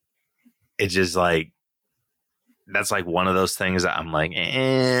 It's just like, that's like one of those things that I'm like,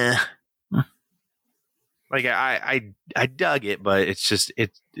 like I dug it, but it's just,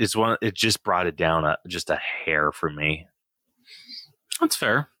 it just brought it down just a hair for me. That's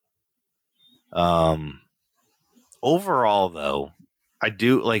fair. Overall though, I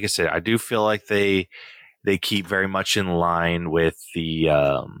do, like I said, I do feel like they keep very much in line with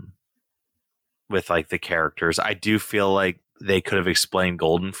the, with like the characters. I do feel like they could have explained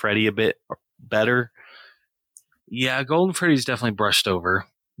Golden Freddy a bit better. Yeah, Golden Freddy's definitely brushed over.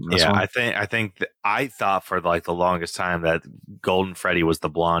 Yeah, one. I think I thought for like the longest time that Golden Freddy was the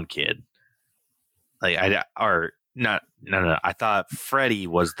blonde kid. Like I thought Freddy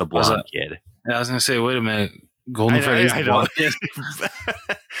was the blonde kid. Yeah, I was gonna say, wait a minute, Golden Freddy's the blonde kid.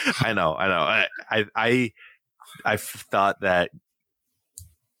 I know. I thought that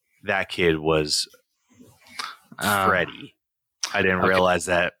kid was Freddy. I didn't realize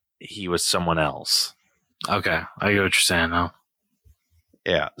that he was someone else. Okay, I get what you're saying now.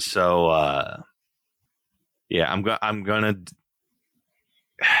 Yeah, so yeah, I'm gonna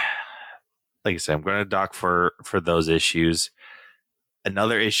like I said, I'm gonna dock for those issues.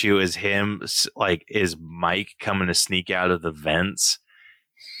 Another issue is him, like, is Mike coming to sneak out of the vents?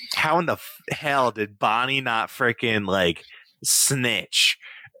 How in the hell did Bonnie not freaking like snitch?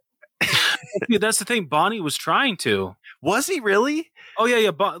 Dude, that's the thing. Bonnie was trying to. Was he really? Oh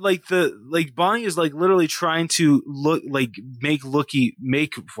yeah. Bonnie is like literally trying to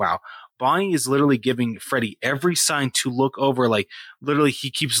wow. Bonnie is literally giving Freddy every sign to look over. Like literally,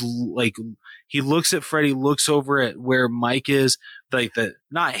 he keeps like he looks at Freddy, looks over at where Mike is. Like the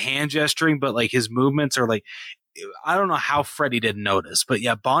not hand gesturing, but like his movements are like I don't know how Freddy didn't notice, but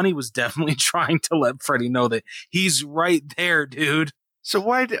yeah, Bonnie was definitely trying to let Freddy know that he's right there, dude. So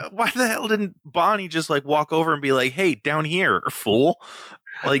why the hell didn't Bonnie just like walk over and be like, "Hey, down here, fool"?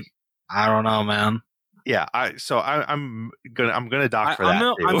 Like, I don't know, man. yeah, I'm gonna dock for that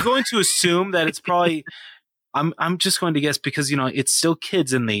too. I'm going to assume that it's probably. I'm just going to guess because it's still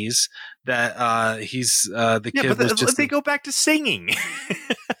kids in these that he's the kid was just. They go back to singing.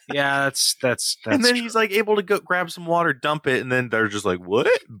 Yeah, that's and then true. he's like able to go grab some water, dump it, and then they're just like, "What?"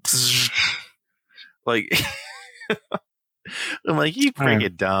 Like, I'm like, you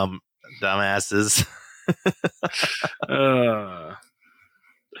freaking dumbasses.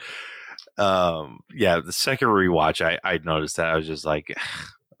 Yeah, the second rewatch, I noticed that I was just like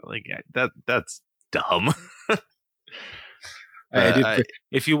that's dumb.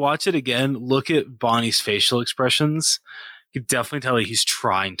 If you watch it again, look at Bonnie's facial expressions. You can definitely tell he's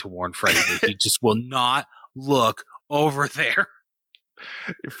trying to warn Freddy, but he just will not look over there.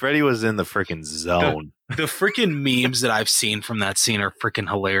 Freddy was in the freaking zone. The freaking memes that I've seen from that scene are freaking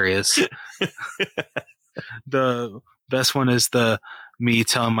hilarious. The best one is me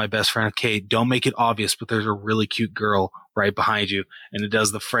telling my best friend, "Okay, don't make it obvious, but there's a really cute girl right behind you," and it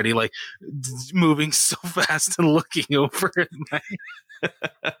does the Freddy like moving so fast and looking over at my.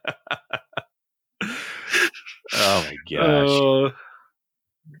 Oh my gosh.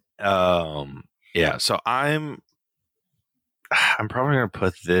 Yeah, so I'm probably gonna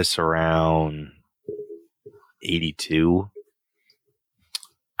put this around 82.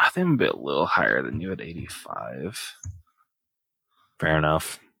 I think I'm a little higher than you at 85. Fair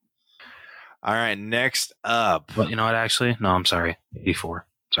enough. All right, next up. But you know what, actually? No, I'm sorry. 84.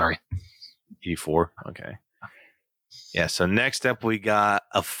 Sorry. 84? Okay. Yeah, so next up we got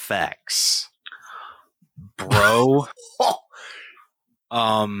effects. Bro.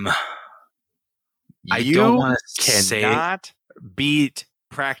 I don't want to say cannot beat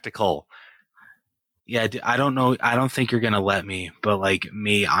practical. Yeah, I don't know. I don't think you're going to let me, but like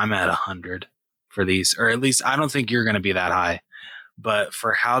me, I'm at 100 for these, or at least I don't think you're going to be that high. But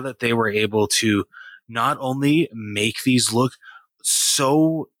for how that they were able to not only make these look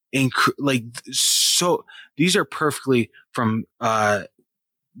so these are perfectly from oh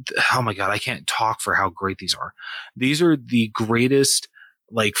my god, I can't talk for how great these are. These are the greatest,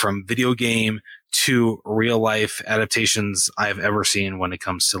 like from video game to real life adaptations I've ever seen when it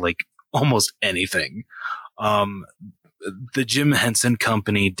comes to like almost anything. The Jim Henson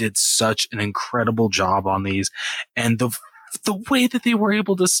Company did such an incredible job on these, and the way that they were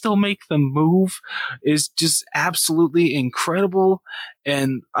able to still make them move is just absolutely incredible.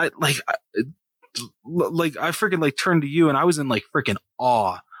 And I freaking like turned to you, and I was in like freaking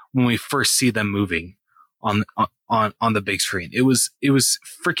awe when we first see them moving on the big screen. It was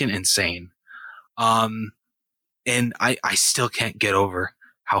freaking insane. And I still can't get over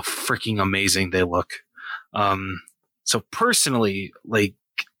how freaking amazing they look. So personally, like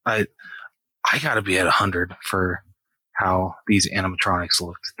I gotta be at 100 for how these animatronics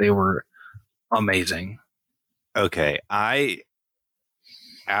looked. They were amazing. Okay, I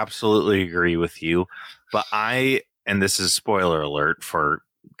absolutely agree with you, but and this is spoiler alert for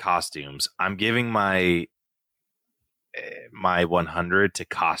costumes, I'm giving my 100 to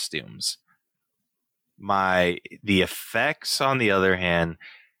costumes. The effects, on the other hand,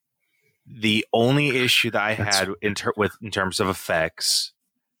 the only issue that I had in terms of effects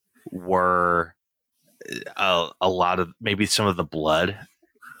were a lot of maybe some of the blood.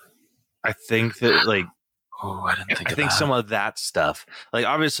 I think that like I think some of that stuff, like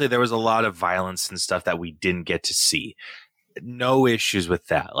obviously there was a lot of violence and stuff that we didn't get to see. No issues with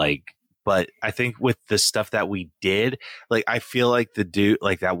that. Like, but I think with the stuff that we did, like I feel like the dude,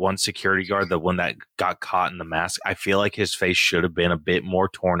 like that one security guard, the one that got caught in the mask, I feel like his face should have been a bit more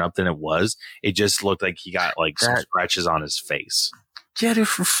torn up than it was. It just looked like he got like some scratches on his face. Yeah, dude,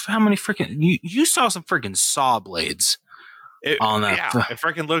 for how many freaking you saw some freaking saw blades on that. Yeah, it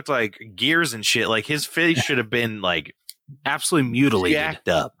freaking looked like gears and shit. Like his face should have been like absolutely mutilated, jacked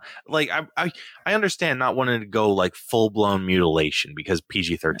up. Like I understand not wanting to go like full blown mutilation because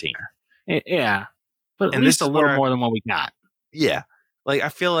PG-13. Yeah, but at least a little more than what we got. Yeah, like I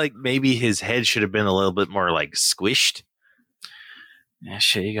feel like maybe his head should have been a little bit more like squished. Yeah,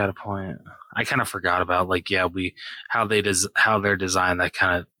 shit, you got a point. I kind of forgot about like how they're designed.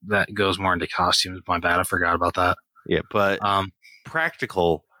 That goes more into costumes. My bad, I forgot about that. Yeah, but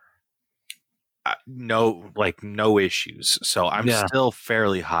practical, no issues. So I'm still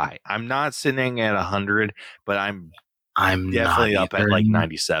fairly high. I'm not sitting at 100, but I'm definitely up at like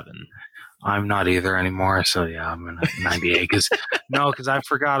 97. I'm not either anymore. So yeah, I'm at 98 because I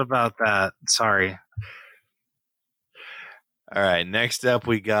forgot about that. Sorry. All right, next up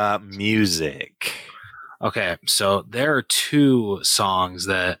we got music. Okay, so there are two songs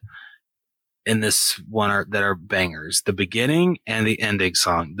that in this one that are bangers: the beginning and the ending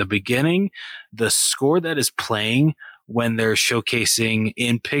song. The beginning, the score that is playing when they're showcasing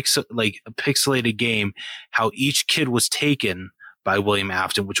in a pixelated game how each kid was taken by William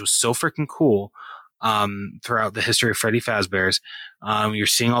Afton, which was so freaking cool. Throughout the history of Freddy Fazbear's, you're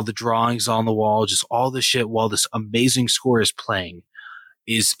seeing all the drawings on the wall, just all the shit while this amazing score is playing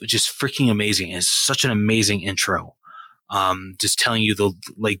is just freaking amazing. It's such an amazing intro. Just telling you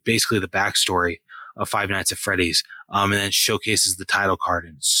basically the backstory of Five Nights at Freddy's. And then it showcases the title card,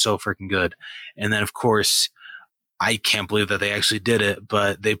 and it's so freaking good. And then of course, I can't believe that they actually did it,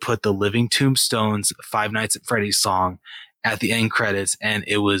 but they put the Living Tombstones Five Nights at Freddy's song at the end credits, and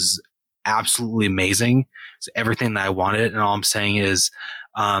it was absolutely amazing. It's everything that I wanted. And all I'm saying is,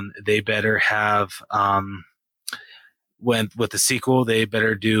 they better have, with the sequel, they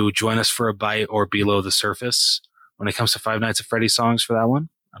better do Join Us for a Bite or Below the Surface. When it comes to Five Nights at Freddy's songs for that one,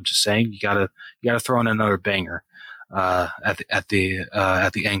 I'm just saying you gotta throw in another banger at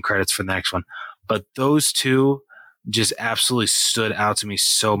the end credits for the next one. But those two just absolutely stood out to me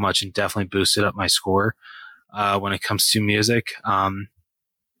so much and definitely boosted up my score when it comes to music.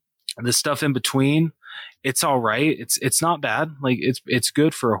 The stuff in between, it's all right. It's not bad. Like it's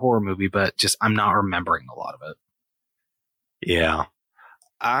good for a horror movie, but just I'm not remembering a lot of it. Yeah.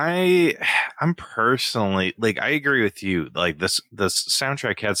 I'm personally like I agree with you. Like this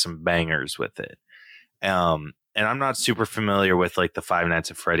soundtrack had some bangers with it. And I'm not super familiar with like the Five Nights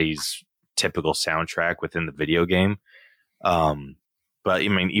at Freddy's typical soundtrack within the video game. But I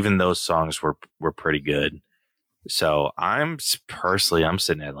mean even those songs were pretty good. So I'm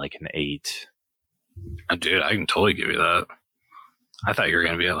sitting at like an 8. Dude, I can totally give you that. I thought you were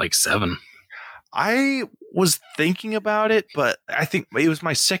going to be at like 7. I was thinking about it, but I think it was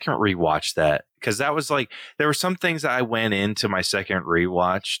my second rewatch because that was like there were some things that I went into my second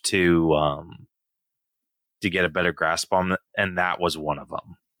rewatch to get a better grasp on, and that was one of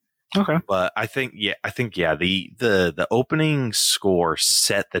them. Okay, but I think the opening score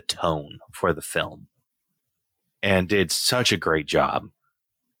set the tone for the film and did such a great job.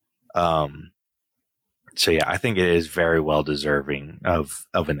 So yeah, I think it is very well deserving of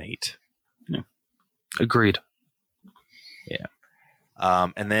an 8. Yeah. Agreed. Yeah.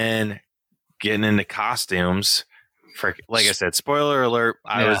 And then getting into costumes, like I said, spoiler alert,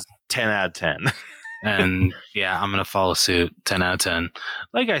 I was 10 out of 10. And yeah, I'm going to follow suit. 10 out of 10.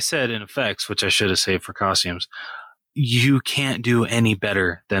 Like I said, in effects, which I should have saved for costumes, you can't do any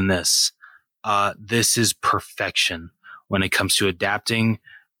better than this. This is perfection when it comes to adapting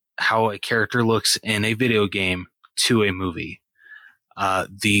how a character looks in a video game to a movie.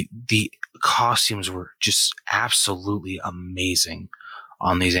 The costumes were just absolutely amazing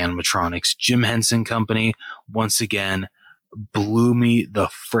on these animatronics. Jim Henson Company, once again, blew me the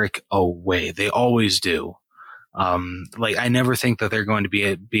frick away. They always do. Like I never think that they're going to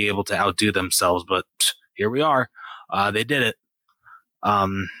be able to outdo themselves, but here we are. They did it.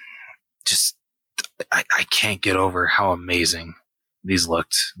 Just I can't get over how amazing these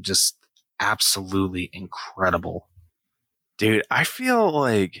looked. Just absolutely incredible. Dude, I feel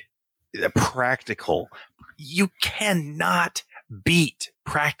like practical. You cannot beat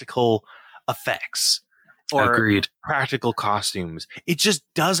practical effects or Agreed. practical costumes. It just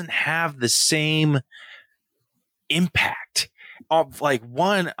doesn't have the same impact of like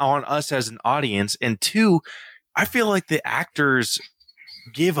one on us as an audience, and two, I feel like the actors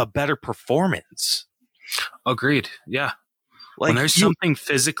give a better performance. Agreed. Yeah. Like when there's something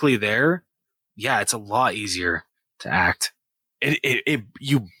physically there, yeah, it's a lot easier to act.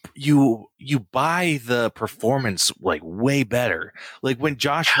 You buy the performance like way better. Like when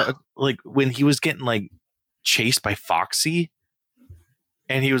when he was getting like chased by Foxy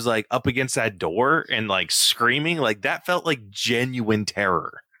and he was like up against that door and like screaming, like that felt like genuine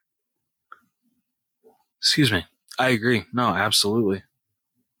terror. Excuse me. I agree. No, absolutely.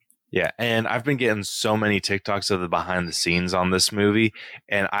 Yeah, and I've been getting so many TikToks of the behind the scenes on this movie,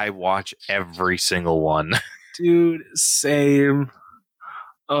 and I watch every single one. Dude, same.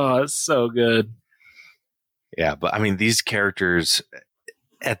 Oh, it's so good. Yeah, but I mean, these characters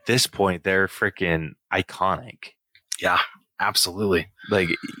at this point, they're freaking iconic. Yeah, absolutely. Like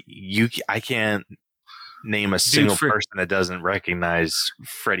I can't name a single person that doesn't recognize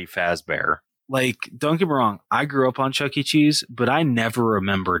Freddy Fazbear. Like, don't get me wrong, I grew up on Chuck E. Cheese, but I never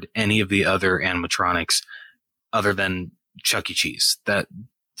remembered any of the other animatronics other than Chuck E. Cheese, that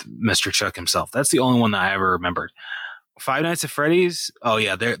Mr. Chuck himself. That's the only one that I ever remembered. Five Nights at Freddy's, oh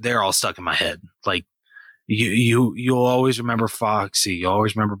yeah, they're all stuck in my head. Like, You'll always remember Foxy. You'll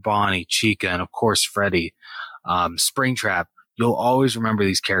always remember Bonnie, Chica, and of course Freddy, Springtrap. You'll always remember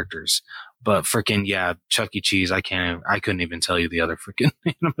these characters. But freaking Chuck E. Cheese. I couldn't even tell you the other freaking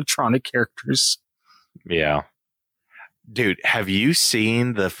animatronic characters. Yeah, dude, have you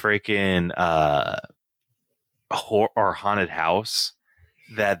seen the freaking or haunted house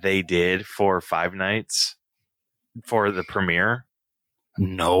that they did for Five Nights for the premiere?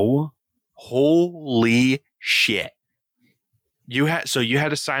 No. Holy shit. You had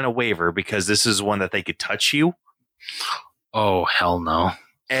to sign a waiver because this is one that they could touch you. Oh, hell no.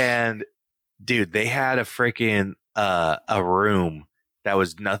 And dude, they had a freaking a room that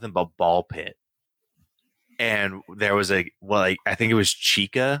was nothing but ball pit. And there was I think it was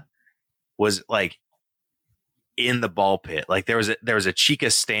Chica was like in the ball pit. Like there was a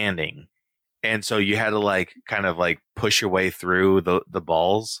Chica standing. And so you had to like kind of like push your way through the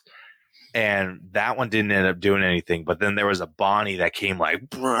balls. And that one didn't end up doing anything. But then there was a Bonnie that came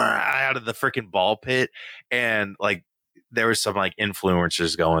like out of the freaking ball pit. And like there was some like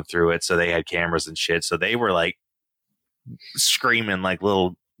influencers going through it. So they had cameras and shit. So they were like screaming like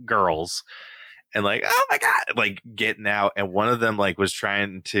little girls and like, oh my God, like getting out. And one of them like was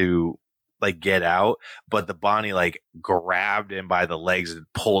trying to like get out, but the Bonnie like grabbed him by the legs and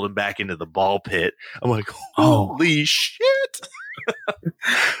pulled him back into the ball pit. I'm like, holy shit.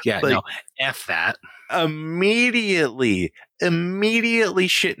 Yeah, like, no, F that. Immediately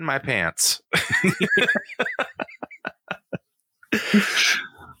shitting my pants. Yeah.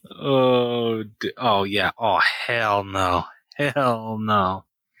 Oh, hell no. Hell no.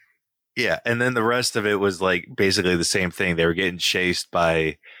 Yeah, and then the rest of it was like basically the same thing. They were getting chased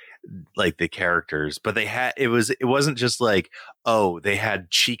by like the characters, but it wasn't just like, oh, they had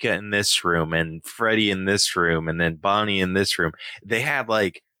Chica in this room and Freddy in this room and then Bonnie in this room. They had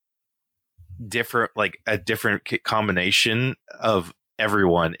like a different combination of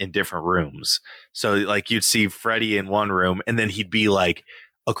everyone in different rooms. So like you'd see Freddy in one room and then he'd be like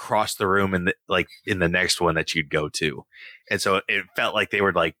across the room in the next one that you'd go to. And so it felt like they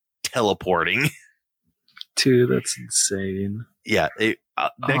were like teleporting. Dude, that's insane. Yeah,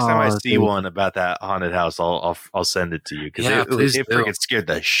 next time I see one about that haunted house, I'll send it to you because it freaking scared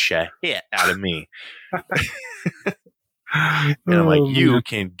the shit out of me. And I'm like, you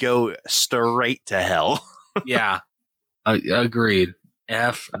can go straight to hell. Yeah, agreed.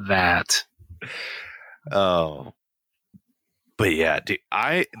 F that. Oh, but yeah, dude,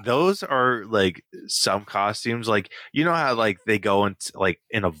 those are like some costumes. Like, you know how like they go into like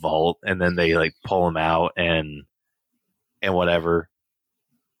in a vault and then they like pull them out and whatever,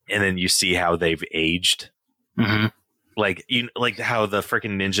 and then you see how they've aged. Mm-hmm. Like like how the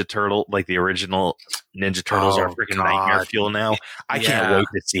freaking Ninja Turtle, like the original Ninja Turtles, are freaking nightmare fuel now. I can't wait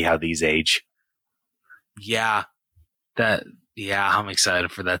to see how these age. Yeah, I'm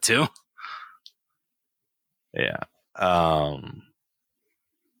excited for that too. Yeah.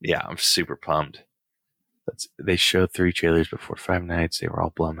 Yeah, I'm super pumped. They showed 3 trailers before Five Nights. They were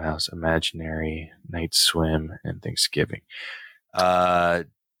all Blumhouse, Imaginary, Night Swim, and Thanksgiving. I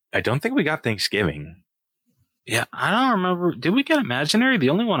don't think we got Thanksgiving. Yeah, I don't remember. Did we get Imaginary?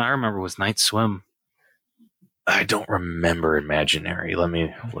 The only one I remember was Night Swim. I don't remember Imaginary. Let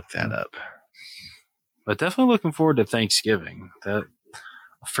me look that up. But definitely looking forward to Thanksgiving. That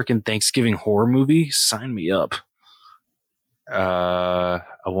freaking Thanksgiving horror movie, sign me up. A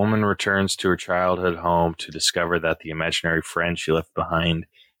woman returns to her childhood home to discover that the imaginary friend she left behind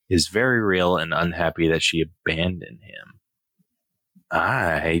is very real and unhappy that she abandoned him.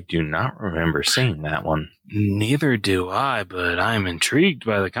 I do not remember seeing that one. Neither do I, but I'm intrigued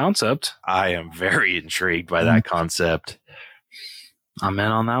by the concept. I am very intrigued by that concept. I'm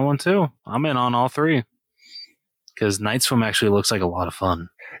in on that one too. I'm in on all 3. Because Night Swim actually looks like a lot of fun.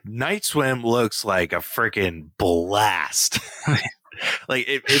 Night Swim looks like a freaking blast. Like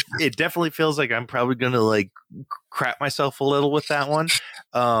it definitely feels like I'm probably gonna like crap myself a little with that one.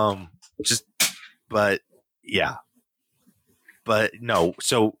 But yeah. But no,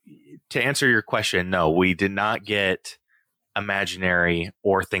 so to answer your question, no, we did not get Imaginary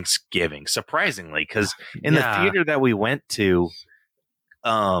or Thanksgiving, surprisingly, because in the theater that we went to,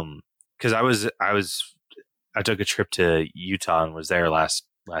 because I took a trip to Utah and was there last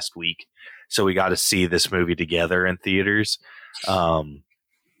week, so we got to see this movie together in theaters.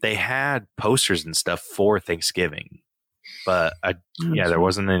 They had posters and stuff for Thanksgiving, but there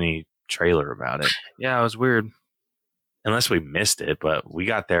wasn't any trailer about it. Yeah, it was weird. Unless we missed it, but we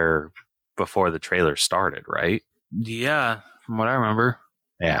got there before the trailer started, right? Yeah, from what I remember.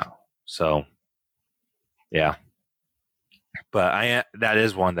 Yeah. So, yeah. But that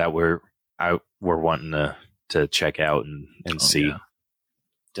is one that we're wanting to check out and see. Yeah.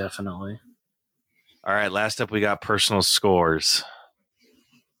 Definitely. All right, last up we got personal scores.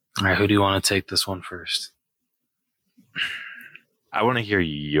 All right, who do you want to take this one first? I want to hear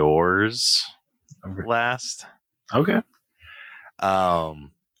yours last. Okay.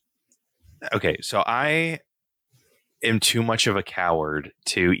 Okay, so I am too much of a coward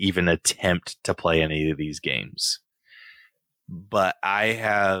to even attempt to play any of these games. But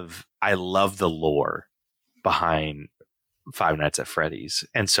I love the lore behind Five Nights at Freddy's.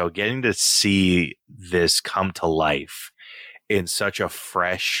 And so getting to see this come to life in such a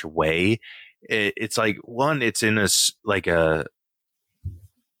fresh way, it's like, one, it's in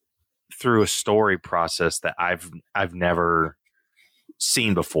through a story process that I've never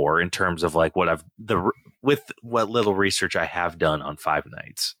seen before in terms of like with what little research I have done on Five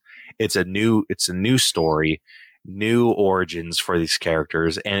Nights. It's a new story, new origins for these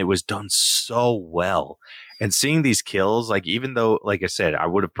characters, and it was done so well. And seeing these kills, like, even though, like I said, I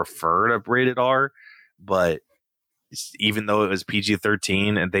would have preferred a rated R, but even though it was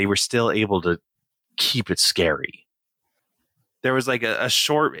PG-13, and they were still able to keep it scary. There was like a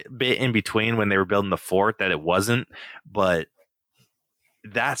short bit in between when they were building the fort that it wasn't, but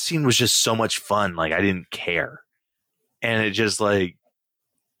that scene was just so much fun. Like, I didn't care. And it just, like,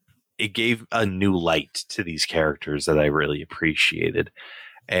 it gave a new light to these characters that I really appreciated.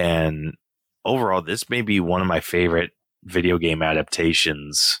 And overall, this may be one of my favorite video game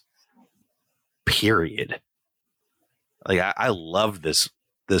adaptations, period. Like, I love this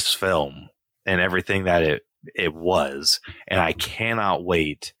film and everything that it was, and I cannot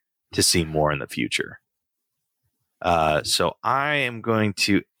wait to see more in the future. So I am going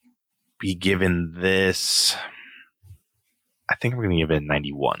to be given this, I think I'm going to give it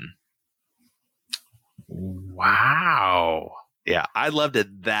 91. Wow. Yeah, I loved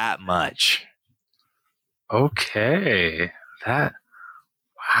it that much. Okay.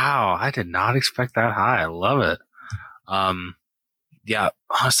 Wow, I did not expect that high. I love it. Yeah,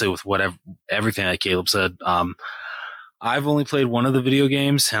 honestly, with everything that Caleb said, I've only played one of the video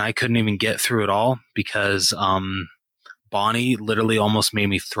games, and I couldn't even get through it all because Bonnie literally almost made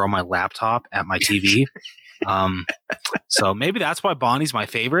me throw my laptop at my TV. So maybe that's why Bonnie's my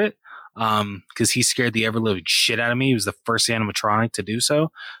favorite, because he scared the ever-living shit out of me. He was the first animatronic to do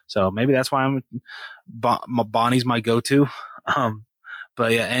so. So maybe that's why Bonnie's my go-to.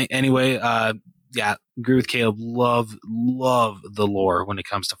 But yeah, anyway, yeah, agree with Caleb. Love the lore when it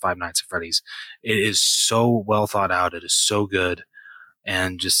comes to Five Nights at Freddy's. It is so well thought out. It is so good,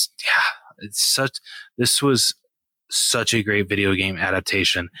 and just this was such a great video game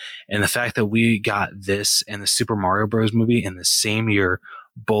adaptation. And the fact that we got this and the Super Mario Bros. Movie in the same year,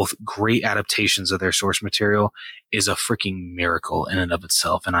 both great adaptations of their source material, is a freaking miracle in and of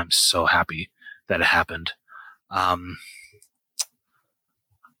itself. And I'm so happy that it happened.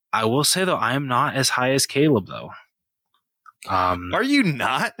 I will say, though, I am not as high as Caleb, though. Are you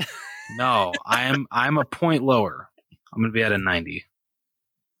not? No, I'm a point lower. I'm going to be at a 90.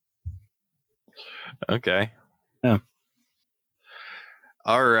 Okay. Yeah.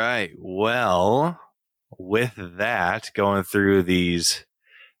 All right. Well, with that, going through these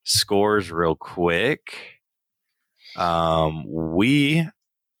scores real quick, we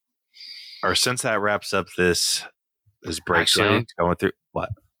are, since that wraps up this breakdown, Actually, going through what?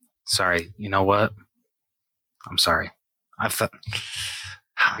 Sorry, you know what? I'm sorry. I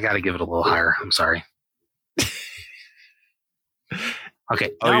got to give it a little higher. I'm sorry.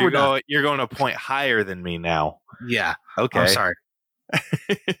 Okay. Oh, you're going a point higher than me now. Yeah. Okay. I'm sorry.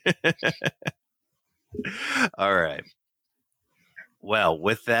 All right. Well,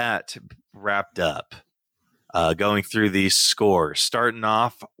 with that wrapped up, going through these scores, starting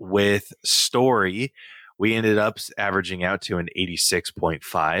off with story, we ended up averaging out to an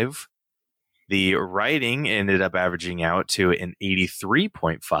 86.5. The writing ended up averaging out to an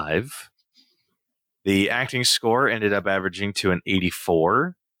 83.5. The acting score ended up averaging to an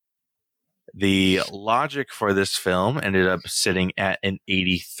 84. The logic for this film ended up sitting at an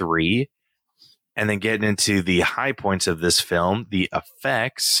 83. And then getting into the high points of this film, the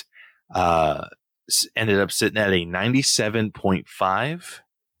effects ended up sitting at a 97.5.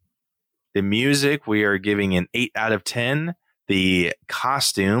 The music, we are giving an 8 out of 10. The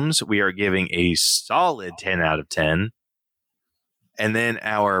costumes, we are giving a solid 10 out of 10. And then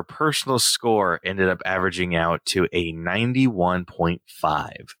our personal score ended up averaging out to a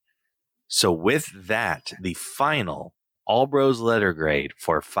 91.5. So with that, the final All Bros letter grade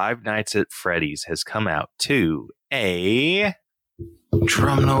for Five Nights at Freddy's has come out to a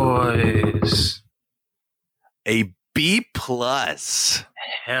drum noise. A B plus.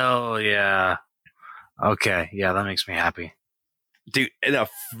 Hell yeah. Okay, yeah, that makes me happy. Dude, and a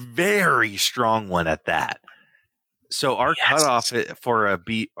very strong one at that. So our cutoff for a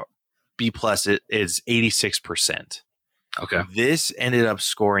B plus is 86%. Okay. This ended up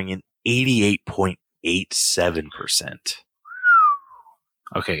scoring an 88.87%.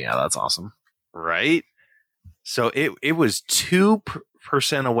 Okay, yeah, that's awesome. Right? So it was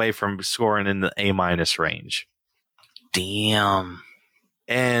 2% away from scoring in the A minus range. Damn.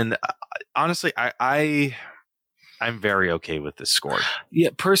 And honestly, I'm very okay with this score. Yeah,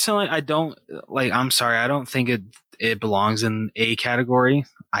 personally, I don't like. I'm sorry, I don't think it belongs in A category.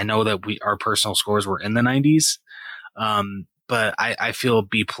 I know that our personal scores were in the 90s, but I feel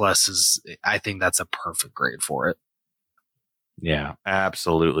B plus is. I think that's a perfect grade for it. Yeah,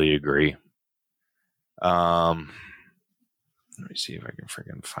 absolutely agree. Let me see if I can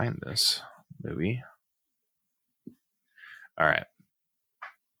freaking find this movie. All right.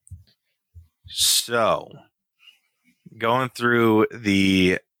 So, going through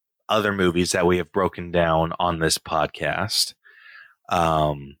the other movies that we have broken down on this podcast,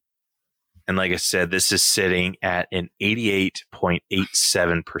 and like I said, this is sitting at an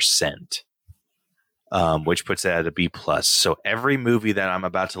 88.87%, which puts it at a B plus. So every movie that I'm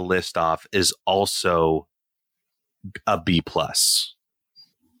about to list off is also a B plus.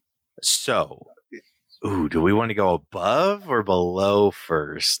 So, do we want to go above or below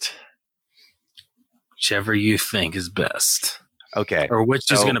first? Whichever you think is best. Okay. Or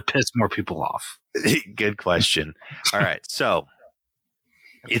which is going to piss more people off. Good question. All right. So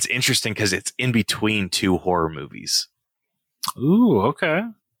it's interesting because it's in between two horror movies. Ooh, okay.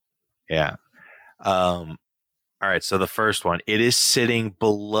 Yeah. All right. So the first one, it is sitting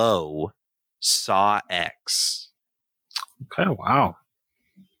below Saw X. Okay. Wow.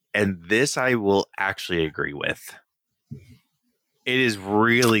 And this I will actually agree with. It is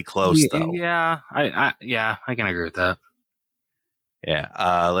really close, though. Yeah, I can agree with that.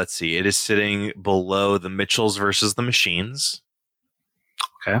 Yeah. Let's see. It is sitting below The Mitchells versus the Machines.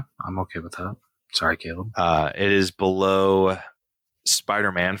 Okay. I'm okay with that. Sorry, Caleb. It is below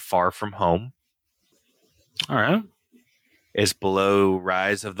Spider-Man Far From Home. All right. It's below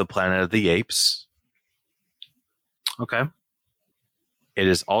Rise of the Planet of the Apes. Okay. It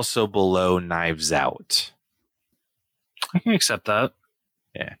is also below Knives Out. I can accept that.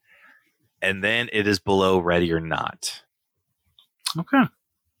 Yeah. And then it is below Ready or Not. Okay.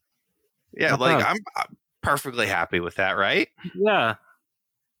 Yeah, Not like bad. I'm perfectly happy with that, right? Yeah.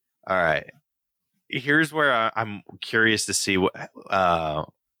 All right. Here's where I'm curious to see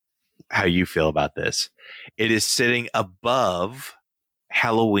how you feel about this. It is sitting above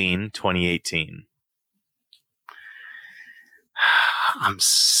Halloween 2018. I'm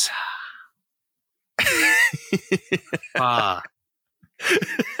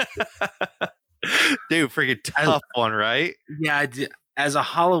Dude, freaking tough one, right? Yeah, as a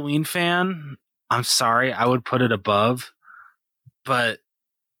Halloween fan, I'm sorry, I would put it above, but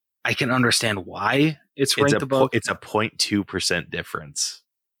I can understand why it's ranked above. It's a 0.2% difference.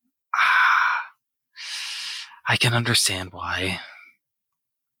 I can understand why.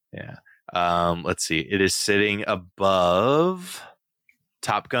 Yeah. Let's see. It is sitting above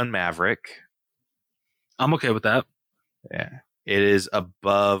Top Gun Maverick. I'm okay with that. Yeah. It is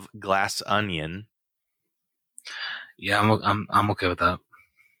above Glass Onion. Yeah, I'm okay with that.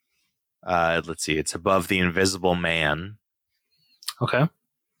 Let's see. It's above The Invisible Man. Okay.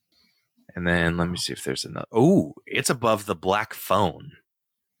 And then let me see if there's another. Oh, it's above The Black Phone.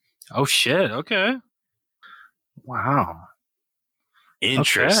 Oh shit. Okay. Wow.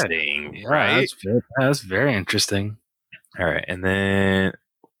 Interesting, okay. right? That's very interesting. All right, and then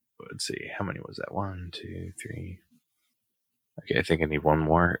let's see, how many was that? 1, 2, 3. Okay, I think I need one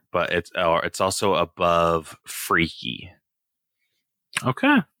more, but it's also above Freaky.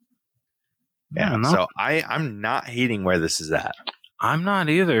 Okay. Yeah. So I'm not hating where this is at. I'm not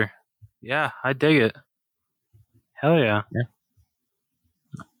either. Yeah, I dig it. Hell yeah.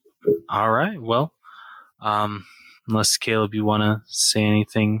 All right. Well, unless Caleb, you want to say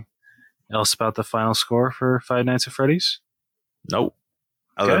anything else about the final score for Five Nights at Freddy's? Nope.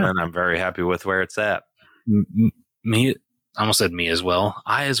 Other than I'm very happy with where it's at. Me, I almost said me as well.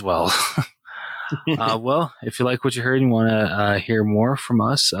 I as well. Well, if you like what you heard and want to hear more from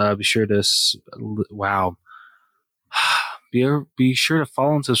us, be sure to be sure to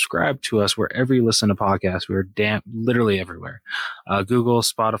follow and subscribe to us wherever you listen to podcasts. We're literally everywhere. Google,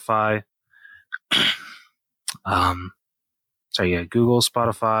 Spotify. Google,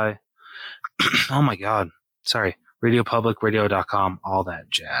 Spotify. Oh my God. Sorry. Radio Public, radio.com, all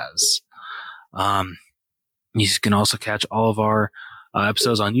that jazz. You can also catch all of our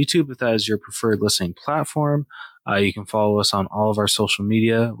episodes on YouTube if that is your preferred listening platform. You can follow us on all of our social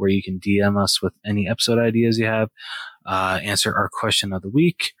media where you can DM us with any episode ideas you have, answer our question of the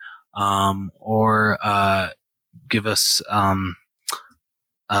week, or give us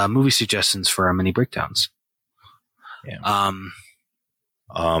movie suggestions for our mini breakdowns. Yeah.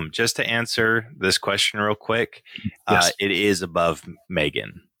 Just to answer this question real quick, yes. It is above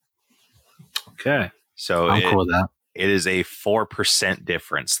Megan. Okay. So I'm cool with that. It is a 4%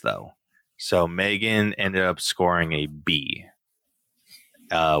 difference, though. So Megan ended up scoring a B,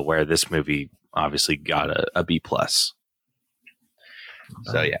 where this movie obviously got a B plus.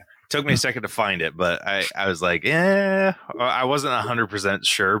 So yeah, it took me a second to find it, but I was like, I wasn't 100%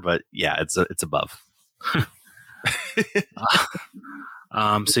 sure, but yeah, it's above.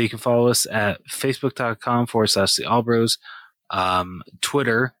 So you can follow us at facebook.com/the Allbros,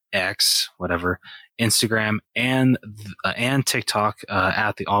 Twitter, X, whatever, Instagram, and TikTok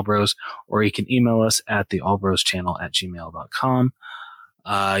at the Allbros, or you can email us at the allbroschannel@gmail.com.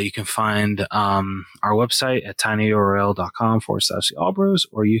 You can find our website at tinyurl.com/the Allbros,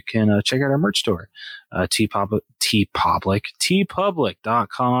 or you can check out our merch store,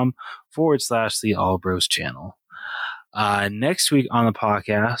 tpublic.com/the Allbros channel. Next week on the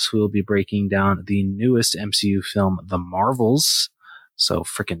podcast, we'll be breaking down the newest MCU film, The Marvels. So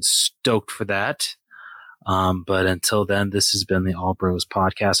freaking stoked for that. But until then, this has been the All Bros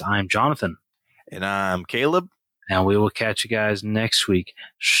podcast. I'm Jonathan. And I'm Caleb. And we will catch you guys next week.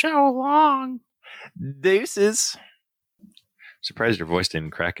 So long. Deuces. Surprised your voice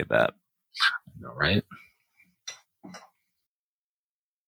didn't crack at that. All right.